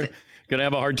by the way, going to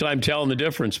have a hard time telling the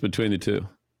difference between the two.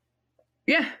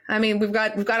 Yeah, I mean, we've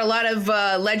got a lot of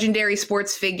legendary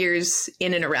sports figures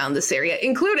in and around this area,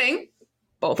 including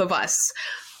both of us.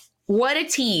 What a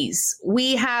tease.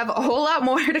 We have a whole lot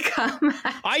more to come.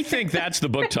 I think that's the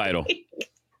book title.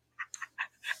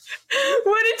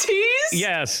 What a tease?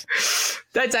 Yes.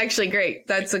 That's actually great.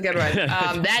 That's a good one.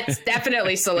 That's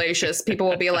definitely salacious. People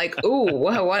will be like, ooh,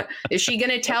 what? Is she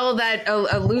going to tell that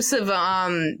elusive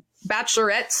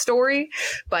Bachelorette story?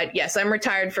 But yes, I'm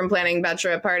retired from planning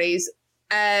Bachelorette parties,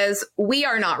 as we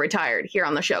are not retired here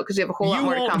on the show because we have a whole lot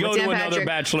more to come. You won't go to another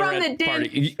Bachelorette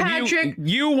party.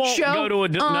 You won't go to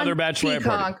another Bachelorette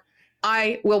party.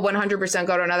 I will 100%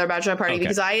 go to another Bachelorette party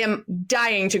because I am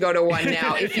dying to go to one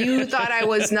now. If you thought I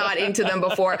was not into them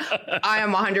before, I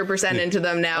am 100% into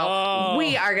them now. Oh.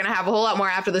 We are going to have a whole lot more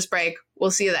after this break. We'll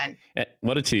see you then.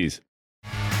 What a tease.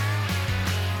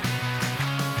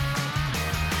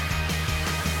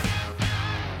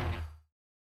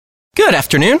 Good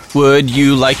afternoon. Would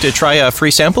you like to try a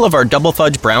free sample of our double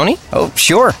fudge brownie? Oh,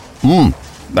 sure.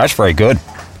 That's very good.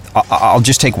 I'll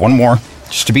just take one more,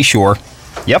 just to be sure.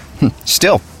 Yep,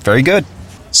 still very good.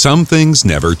 Some things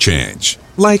never change,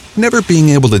 like never being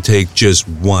able to take just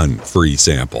one free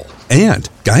sample. And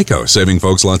Geico saving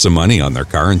folks lots of money on their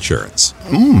car insurance.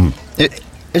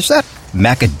 Is that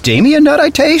macadamia nut I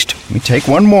taste? Let me take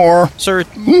one more. Sir?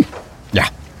 Yeah,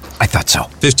 I thought so.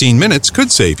 15 minutes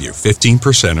could save you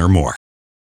 15% or more.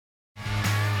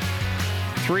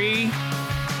 3,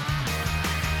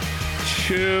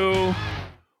 2,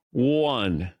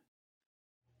 1.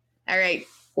 All right.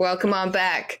 Welcome on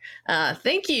back.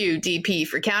 Thank you, DP,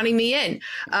 for counting me in.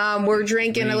 We're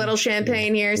drinking a little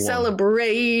champagne here,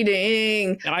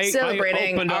 celebrating. I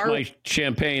opened up my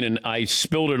champagne and I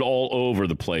spilled it all over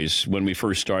the place when we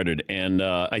first started. And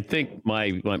I think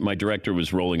my director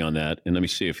was rolling on that. And let me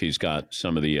see if he's got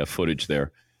some of the footage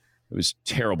there. It was a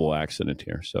terrible accident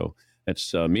here. So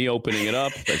that's me opening it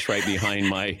up. That's right behind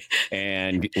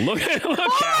and look out.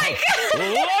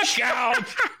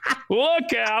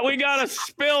 We got a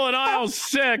spill in aisle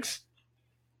 6.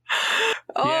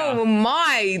 Oh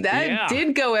my, that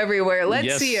did go everywhere.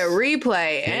 Let's see a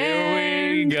replay.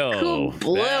 Here we go.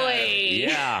 Kablooey.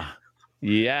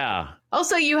 Yeah.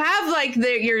 Also, you have like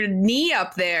your knee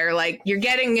up there, like you're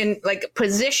getting in like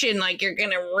position, like you're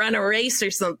gonna run a race or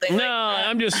something.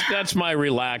 No, that's my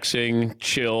relaxing,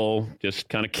 chill, just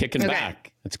kind of kicking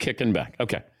back. It's kicking back.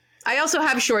 Okay. I also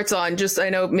have shorts on. I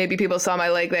know maybe people saw my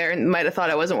leg there and might have thought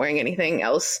I wasn't wearing anything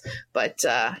else, but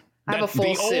I have a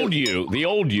full suit. The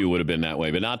old you would have been that way,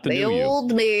 but not the new you. The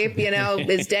old me,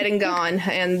 is dead and gone,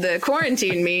 and the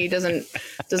quarantine me doesn't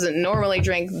normally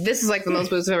drink. This is like the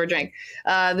most booze I've ever drank.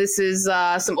 This is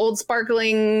some old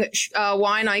sparkling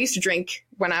wine I used to drink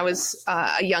when I was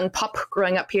a young pup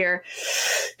growing up here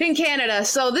in Canada.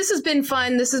 So this has been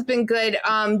fun. This has been good.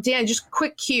 Dan, just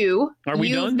quick cue. Are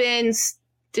we done? You've been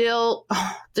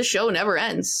the show never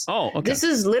ends. Oh, okay. This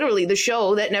is literally the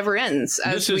show that never ends.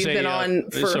 This is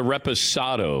a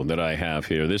reposado that I have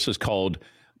here. This is called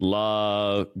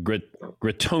La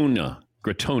Gritona.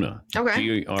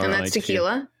 Okay. And that's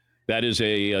tequila? That is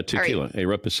a tequila, a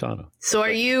reposado. So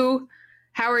are you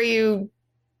going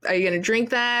to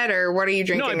drink that, or what are you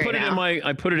drinking right now?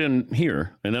 I put it in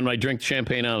here, and then I drink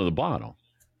champagne out of the bottle.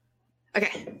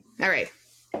 Okay. All right.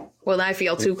 Well, I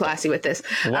feel too classy with this.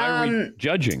 Why are we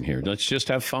judging here? Let's just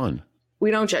have fun. We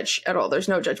don't judge at all. There's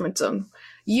no judgment zone.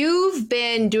 You've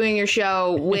been doing your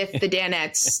show with the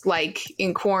Danettes like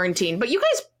in quarantine, but you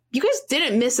guys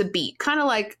didn't miss a beat, kind of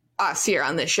like us here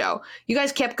on this show. You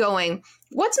guys kept going.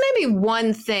 What's maybe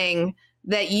one thing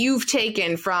that you've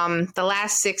taken from the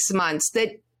last 6 months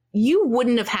that you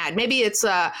wouldn't have had? Maybe it's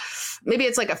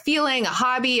like a feeling, a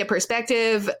hobby, a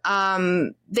perspective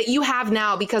that you have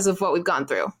now because of what we've gone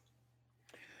through.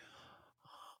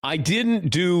 I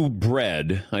didn't do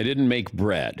bread. I didn't make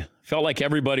bread. Felt like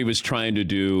everybody was trying to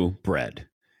do bread.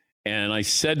 And I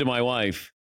said to my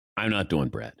wife, I'm not doing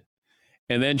bread.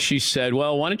 And then she said,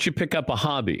 well, why don't you pick up a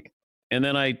hobby? And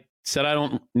then I said, I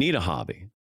don't need a hobby.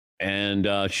 And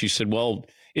she said, well,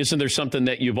 isn't there something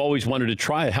that you've always wanted to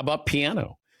try? How about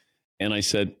piano? And I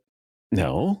said,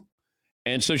 no.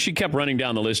 And so she kept running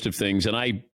down the list of things, and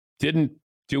I didn't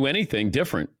do anything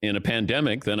different in a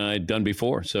pandemic than I'd done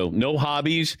before. So no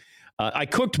hobbies. I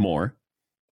cooked more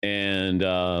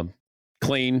and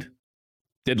cleaned,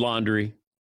 did laundry,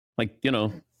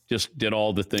 just did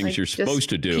all the things you're supposed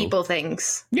to do. People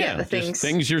things. Yeah, the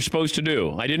things you're supposed to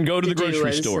do. I didn't go to the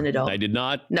grocery store. I did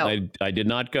not. No. I did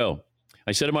not go.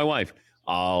 I said to my wife,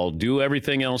 I'll do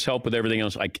everything else, help with everything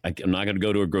else. I'm not going to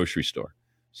go to a grocery store.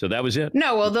 So that was it.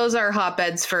 No, well, those are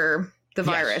hotbeds for the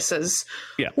viruses.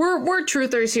 Yeah. We're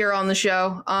truthers here on the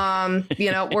show.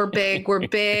 We're big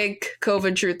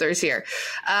COVID truthers here.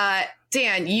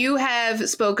 Dan, you have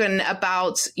spoken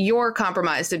about your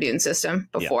compromised immune system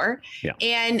before. Yeah.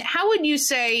 And how would you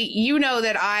say,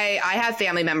 that I have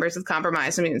family members with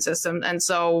compromised immune system. And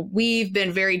so we've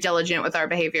been very diligent with our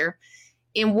behavior.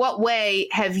 In what way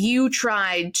have you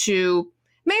tried to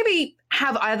maybe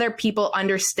have other people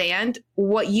understand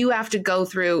what you have to go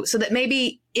through so that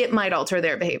maybe it might alter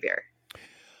their behavior?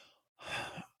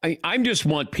 I just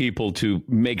want people to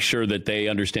make sure that they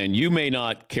understand you may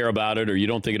not care about it or you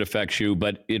don't think it affects you,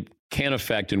 but it can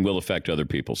affect and will affect other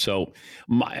people. So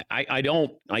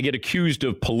I get accused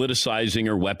of politicizing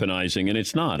or weaponizing, and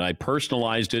it's not. I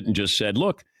personalized it and just said,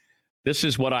 look, this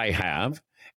is what I have,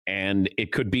 and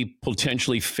it could be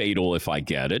potentially fatal if I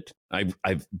get it.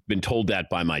 I've been told that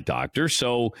by my doctor.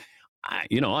 So,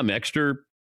 I'm extra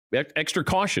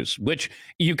cautious, which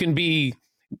you can be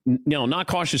no, not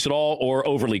cautious at all or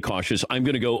overly cautious. I'm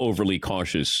going to go overly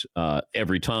cautious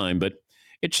every time. But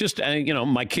it's just,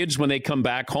 my kids, when they come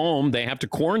back home, they have to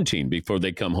quarantine before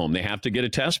they come home. They have to get a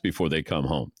test before they come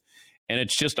home. And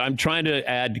it's just, I'm trying to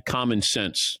add common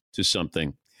sense to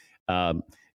something.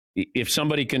 If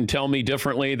somebody can tell me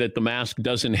differently that the mask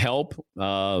doesn't help,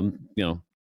 I'll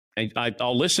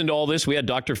listen to all this. We had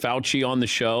Dr. Fauci on the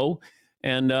show.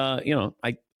 And,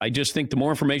 I just think the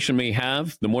more information we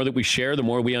have, the more that we share, the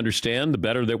more we understand, the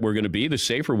better that we're going to be, the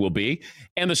safer we'll be,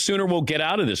 and the sooner we'll get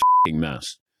out of this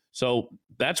mess. So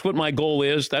that's what my goal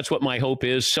is. That's what my hope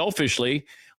is. Selfishly,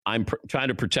 I'm trying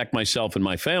to protect myself and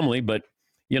my family, but,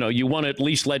 you want to at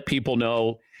least let people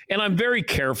know. And I'm very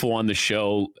careful on the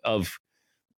show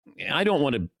I don't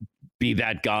want to be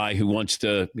that guy who wants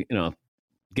to,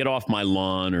 get off my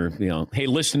lawn or, hey,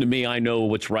 listen to me. I know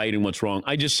what's right and what's wrong.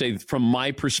 I just say from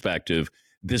my perspective,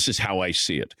 this is how I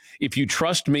see it. If you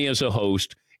trust me as a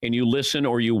host and you listen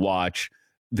or you watch,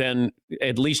 then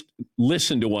at least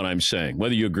listen to what I'm saying,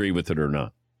 whether you agree with it or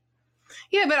not.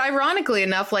 Yeah, but ironically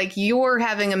enough, like you're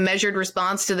having a measured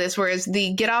response to this, whereas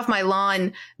the get off my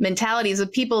lawn mentalities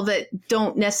of people that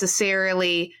don't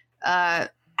necessarily have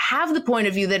the point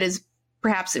of view that is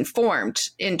perhaps informed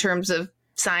in terms of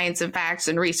science and facts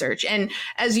and research. And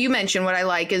as you mentioned, what I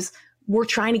like is we're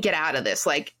trying to get out of this.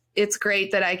 Like, it's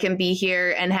great that I can be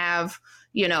here and have,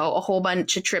 a whole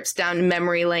bunch of trips down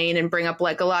memory lane and bring up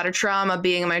like a lot of trauma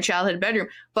being in my childhood bedroom.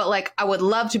 But like, I would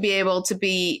love to be able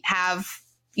to have,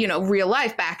 real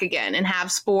life back again and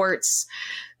have sports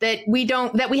that we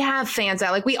have fans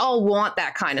at. Like, we all want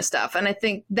that kind of stuff. And I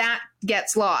think that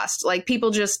gets lost. Like,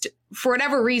 people just, for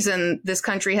whatever reason, this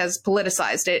country has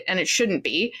politicized it, and it shouldn't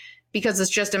be, because it's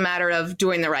just a matter of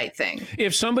doing the right thing.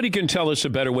 If somebody can tell us a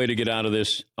better way to get out of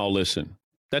this, I'll listen.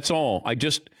 That's all. I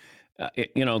just,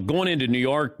 going into New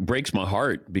York breaks my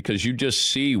heart because you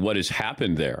just see what has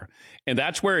happened there. And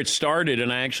that's where it started.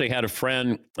 And I actually had a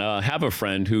friend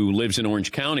who lives in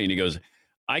Orange County, and he goes,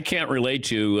 I can't relate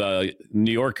to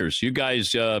New Yorkers. You guys,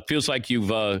 feels like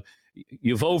you've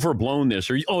overblown this,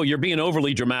 or, you're being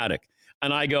overly dramatic.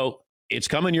 And I go, it's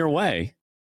coming your way.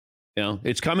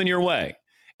 It's coming your way.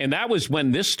 And that was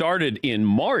when this started in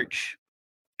March.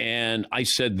 And I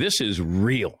said, this is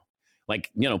real. Like,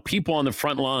 people on the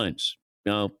front lines,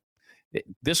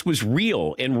 this was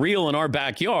real in our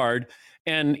backyard.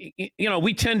 And,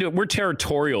 we're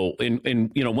territorial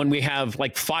in when we have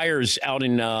like fires out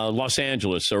in Los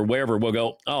Angeles or wherever, we'll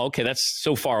go, oh, okay, that's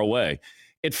so far away.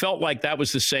 It felt like that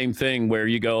was the same thing where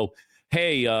you go,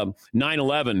 hey,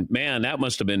 9/11, man, that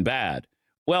must have been bad.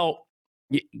 Well,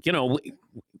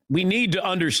 we need to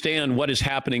understand what is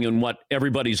happening in what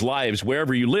everybody's lives,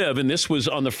 wherever you live. And this was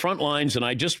on the front lines. And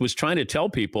I just was trying to tell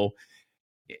people,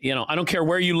 I don't care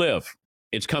where you live,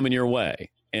 it's coming your way.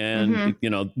 And,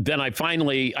 then I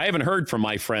haven't heard from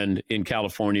my friend in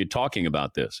California talking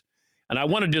about this. And I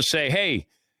want to just say, hey,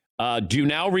 do you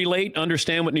now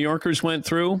understand what New Yorkers went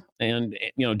through? And,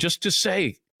 just to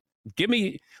say,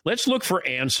 let's look for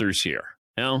answers here.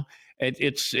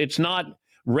 It's not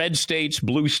red states,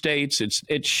 blue states.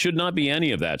 It should not be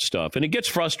any of that stuff. And it gets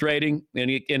frustrating and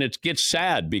it gets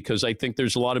sad because I think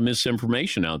there's a lot of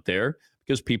misinformation out there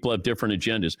because people have different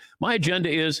agendas. My agenda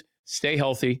is stay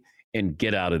healthy and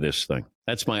get out of this thing.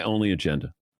 That's my only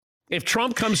agenda. If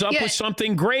Trump comes up with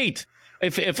something, great.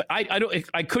 If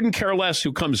I couldn't care less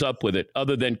who comes up with it,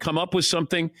 other than come up with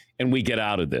something and we get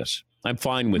out of this. I'm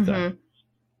fine with that.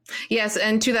 Yes,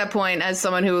 and to that point, as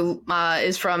someone who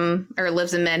is from or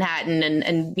lives in Manhattan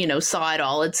and saw it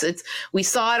all, we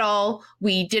saw it all.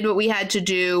 We did what we had to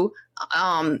do.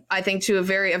 I think to a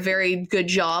very good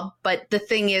job. But the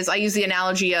thing is, I use the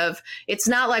analogy of it's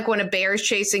not like when a bear is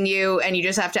chasing you and you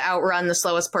just have to outrun the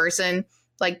slowest person.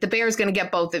 Like, the bear is going to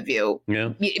get both of you,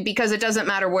 because it doesn't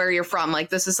matter where you're from.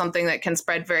 Like, this is something that can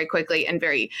spread very quickly and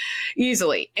very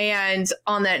easily. And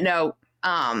on that note,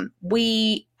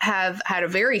 we have had a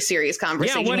very serious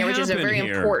conversation here, which is a very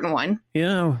important one.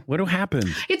 Yeah. What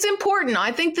happened? It's important.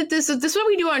 I think that this is what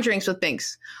we do on Drinks with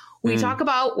Binks. We talk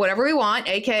about whatever we want,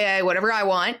 AKA whatever I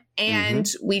want, and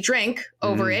we drink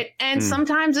over it. And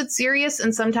sometimes it's serious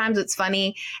and sometimes it's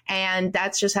funny. And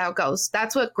that's just how it goes.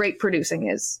 That's what great producing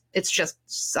is. It's just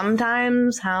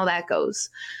sometimes how that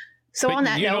goes. So but on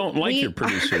that note, you don't like your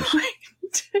producers.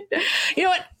 You know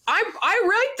what?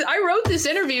 I wrote this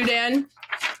interview, Dan.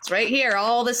 It's right here,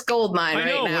 all this gold mine right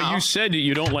now. Well, you said that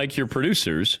you don't like your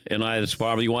producers, and that's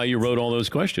probably why you wrote all those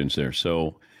questions there.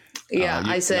 So,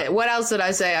 I said, what else did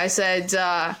I say? I said,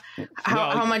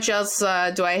 how much else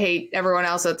do I hate everyone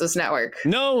else at this network?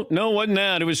 No, it wasn't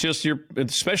that. It was just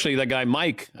especially that guy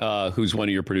Mike, who's one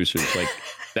of your producers. Like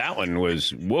that one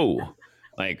was whoa.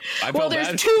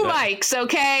 There's two Mikes,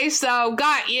 okay? So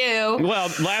got you.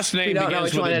 Well, last name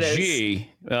begins with a G.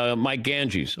 Mike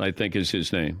Ganges, I think, is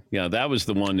his name. Yeah, that was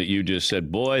the one that you just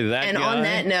said. Boy, that and guy on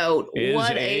that note,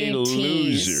 what a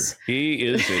loser. He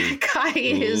is a guy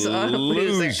is a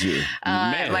loser.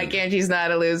 Mike Ganges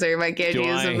not a loser. Mike Ganges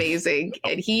is amazing,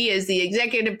 and he is the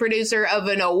executive producer of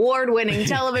an award-winning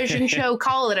television show.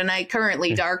 Call it a night.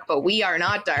 Currently dark, but we are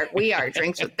not dark. We are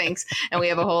Drinks with Binks, and we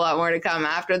have a whole lot more to come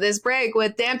after this break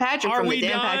with Dan Patrick from the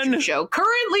Dan Patrick Show,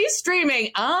 currently streaming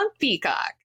on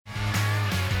Peacock.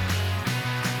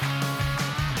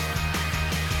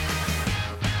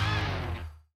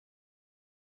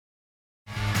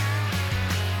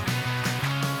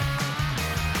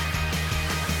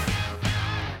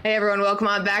 Hey everyone, welcome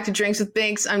on back to Drinks with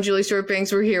Binks. I'm Julie Stewart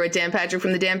Binks. We're here with Dan Patrick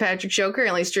from the Dan Patrick Show,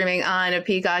 currently streaming on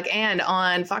Peacock and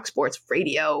on Fox Sports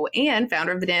Radio, and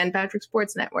founder of the Dan Patrick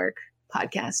Sports Network,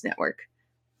 podcast network,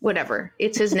 whatever.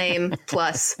 It's his name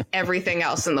plus everything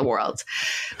else in the world.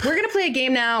 We're going to play a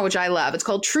game now, which I love. It's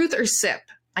called Truth or Sip.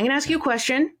 I'm going to ask you a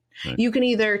question. You can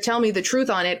either tell me the truth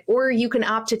on it, or you can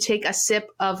opt to take a sip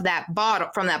of that bottle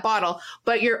from that bottle,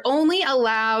 but you're only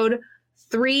allowed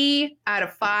 3 out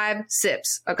of 5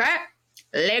 sips. Okay,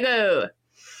 Lego.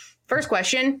 First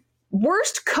question: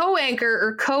 worst co-anchor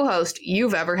or co-host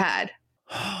you've ever had?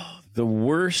 The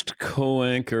worst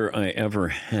co-anchor I ever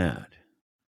had.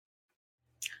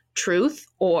 Truth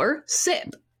or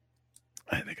sip?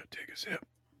 I think I'll take a sip.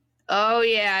 Oh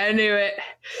yeah, I knew it.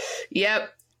 Yep.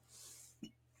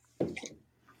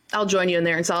 I'll join you in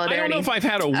there in solidarity. I don't know if I've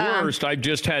had a worst. I've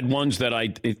just had ones that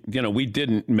we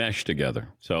didn't mesh together.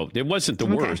 So it wasn't the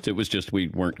worst. It was just we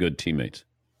weren't good teammates.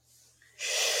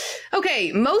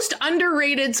 Okay, most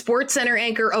underrated SportsCenter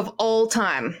anchor of all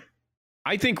time.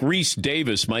 I think Reese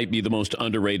Davis might be the most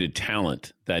underrated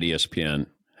talent that ESPN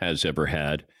has ever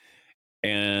had.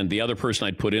 And the other person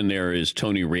I'd put in there is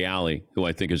Tony Reale, who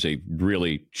I think is a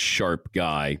really sharp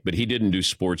guy, but he didn't do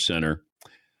SportsCenter.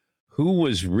 Who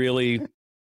was really...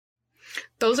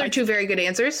 Those are two very good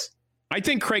answers. I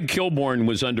think Craig Kilborn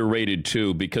was underrated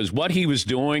too, because what he was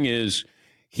doing is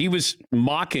he was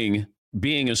mocking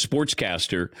being a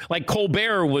sportscaster. Like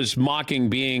Colbert was mocking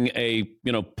being a,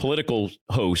 political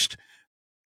host.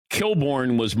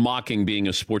 Kilborn was mocking being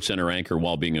a SportsCenter anchor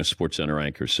while being a SportsCenter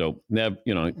anchor. So,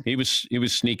 he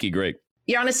was sneaky great.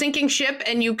 You're on a sinking ship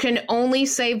and you can only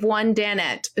save one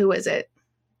Danette. Who is it?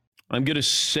 I'm going to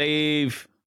save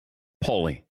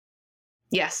Paulie.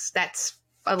 Yes, that's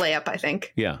a layup, I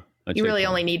think. Yeah. You really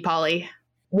only need Paulie.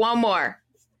 One more.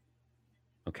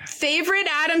 Okay. Favorite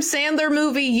Adam Sandler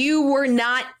movie you were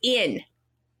not in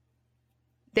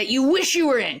that you wish you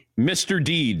were in? Mr.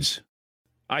 Deeds.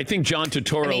 I think John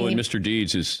Turturro in Mr.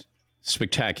 Deeds is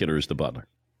spectacular as the butler.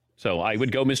 So I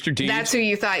would go Mr. Deeds. That's who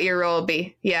you thought your role would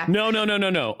be. Yeah.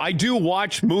 No. I do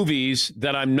watch movies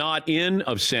that I'm not in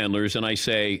of Sandler's, and I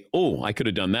say, oh, I could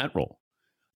have done that role.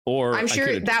 Or I'm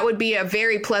sure that would be a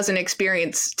very pleasant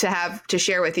experience to have to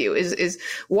share with you is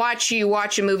watch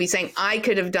a movie saying, I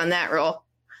could have done that role.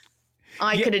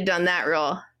 I could have done that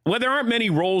role. Well, there aren't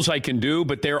many roles I can do,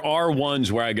 but there are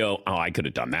ones where I go, oh, I could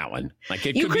have done that one. Like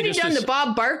you could have done the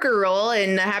Bob Barker role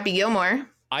in Happy Gilmore.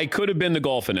 I could have been the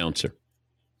golf announcer.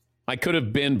 I could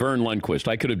have been Vern Lundquist.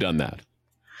 I could have done that.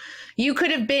 You could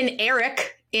have been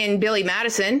Eric in Billy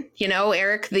Madison.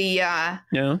 Eric, the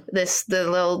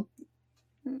little.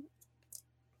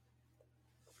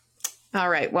 All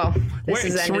right. Well, this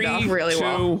is ended off really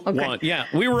well. Okay. 1. Yeah,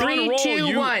 we were 3, on a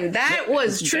roll. 2, 1. That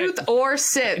was Truth or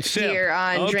Sip here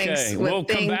on Drinks with We'll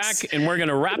Binks. come back and we're going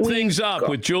to wrap things up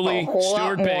with Julie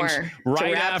Stewart Binks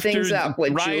right after this.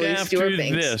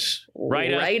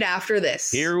 Right after this.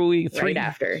 Here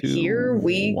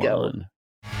we go.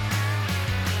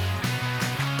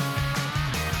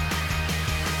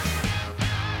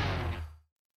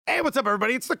 Hey, what's up,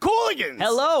 everybody? It's the Cooligans.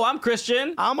 Hello, I'm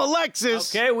Christian. I'm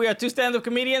Alexis. Okay, we are two stand-up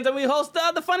comedians, and we host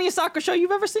the funniest soccer show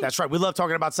you've ever seen. That's right. We love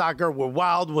talking about soccer. We're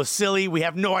wild. We're silly. We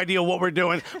have no idea what we're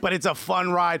doing, but it's a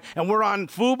fun ride. And we're on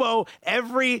Fubo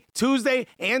every Tuesday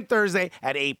and Thursday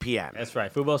at 8 p.m. That's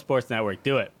right. Fubo Sports Network.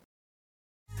 Do it.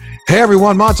 Hey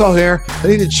everyone, Montel here. I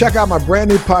need to check out my brand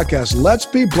new podcast, Let's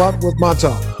Be Blunt with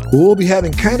Montel, where we'll be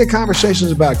having candid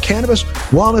conversations about cannabis,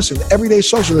 wellness, and everyday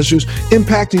social issues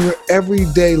impacting your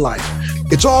everyday life.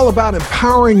 It's all about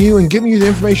empowering you and giving you the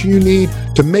information you need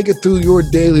to make it through your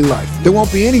daily life. There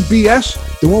won't be any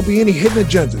BS. There won't be any hidden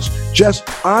agendas. Just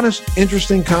honest,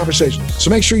 interesting conversations. So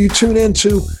make sure you tune in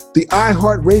to the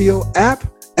iHeartRadio app,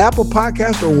 Apple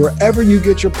Podcast, or wherever you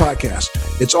get your podcast.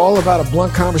 It's all about a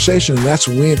blunt conversation, and that's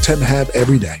what we intend to have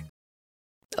every day.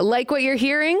 Like what you're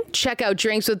hearing? Check out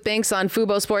Drinks with Binks on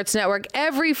Fubo Sports Network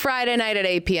every Friday night at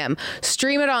 8 p.m.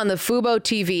 Stream it on the Fubo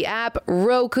TV app,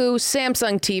 Roku,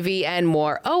 Samsung TV, and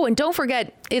more. Oh, and don't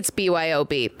forget, it's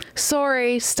BYOB.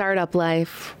 Sorry, startup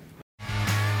life.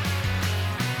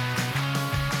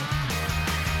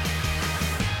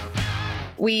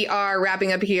 We are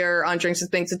wrapping up here on Drinks with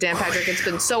Binks with Dan Patrick. It's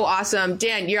been so awesome.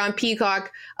 Dan, you're on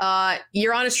Peacock.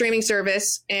 You're on a streaming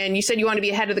service, and you said you want to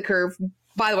be ahead of the curve.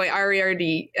 By the way, I'm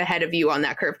already ahead of you on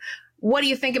that curve. What do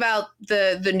you think about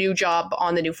the new job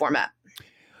on the new format?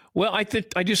 Well,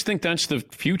 I just think that's the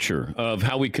future of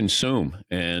how we consume.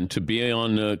 And to be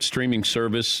on a streaming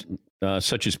service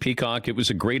such as Peacock, it was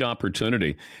a great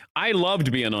opportunity. I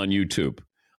loved being on YouTube.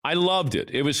 I loved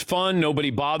it. It was fun.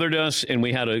 Nobody bothered us. And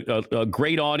we had a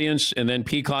great audience. And then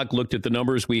Peacock looked at the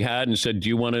numbers we had and said, do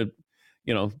you want to,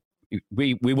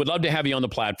 we would love to have you on the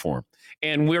platform.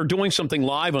 And we're doing something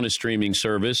live on a streaming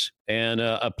service and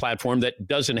a platform that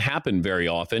doesn't happen very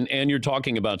often. And you're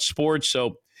talking about sports.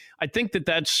 So I think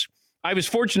I was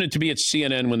fortunate to be at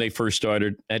CNN when they first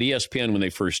started, at ESPN when they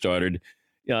first started,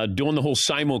 doing the whole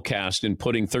simulcast and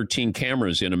putting 13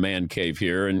 cameras in a man cave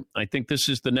here. And I think this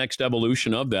is the next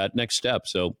evolution of that next step.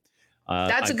 So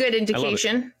that's a good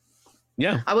indication.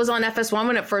 Yeah. I was on FS1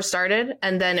 when it first started,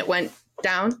 and then it went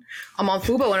down. I'm on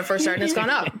Fubo when it first started, and it's gone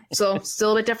up. So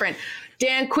still a bit different.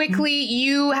 Dan, quickly,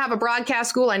 you have a broadcast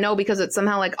school. I know because it's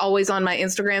somehow like always on my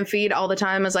Instagram feed all the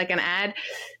time as like an ad.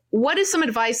 What is some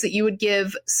advice that you would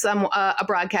give a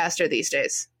broadcaster these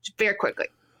days? Very quickly.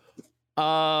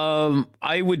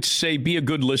 I would say be a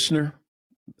good listener.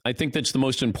 I think that's the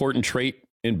most important trait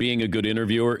in being a good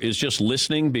interviewer is just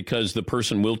listening, because the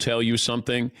person will tell you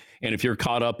something. And if you're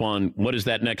caught up on what is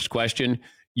that next question,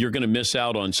 you're going to miss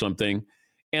out on something.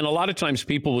 And a lot of times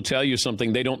people will tell you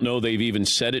something they don't know they've even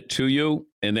said it to you.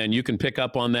 And then you can pick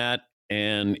up on that.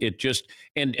 And it just,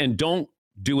 and don't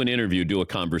do an interview, do a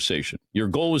conversation. Your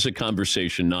goal is a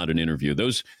conversation, not an interview.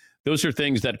 Those are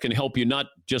things that can help you, not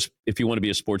just if you want to be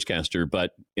a sportscaster,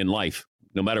 but in life,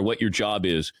 no matter what your job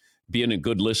is, being a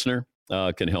good listener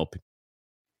can help.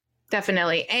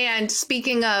 Definitely. And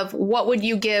speaking of, what would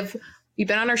you give? You've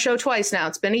been on our show twice now.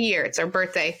 It's been a year. It's our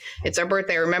birthday.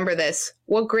 Remember this.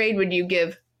 What grade would you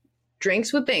give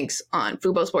Drinks with Binks on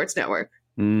Fubo Sports Network?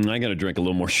 I got to drink a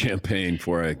little more champagne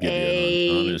before I give you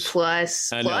an honest.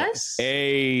 Plus?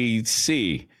 A,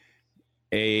 C.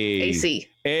 A,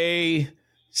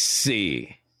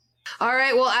 C. All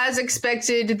right. Well, as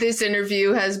expected, this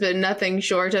interview has been nothing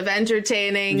short of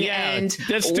entertaining and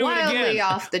wildly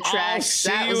off the tracks.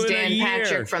 That was Dan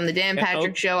Patrick from the Dan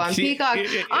Patrick Show on Peacock.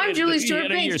 I'm Julie Stewart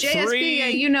Binks,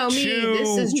 JSB. You know me.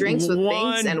 This is Drinks with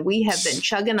Binks, and we have been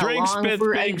chugging along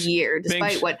for a year,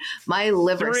 despite what my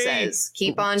liver says.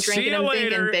 Keep on drinking and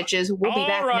thinking, bitches. We'll be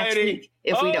back next week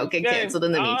if we don't get canceled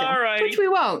in the meantime, which we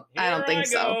won't. I don't think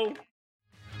so.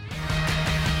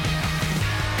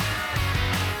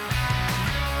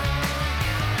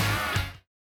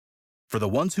 For the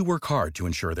ones who work hard to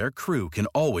ensure their crew can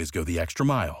always go the extra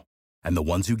mile, and the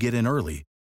ones who get in early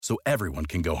so everyone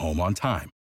can go home on time,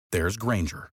 there's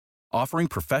Grainger, offering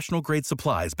professional-grade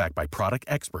supplies backed by product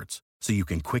experts so you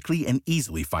can quickly and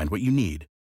easily find what you need.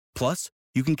 Plus,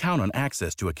 you can count on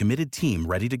access to a committed team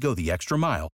ready to go the extra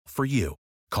mile for you.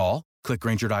 Call, click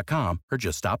Grainger.com, or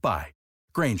just stop by.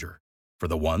 Grainger, for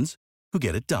the ones who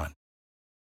get it done.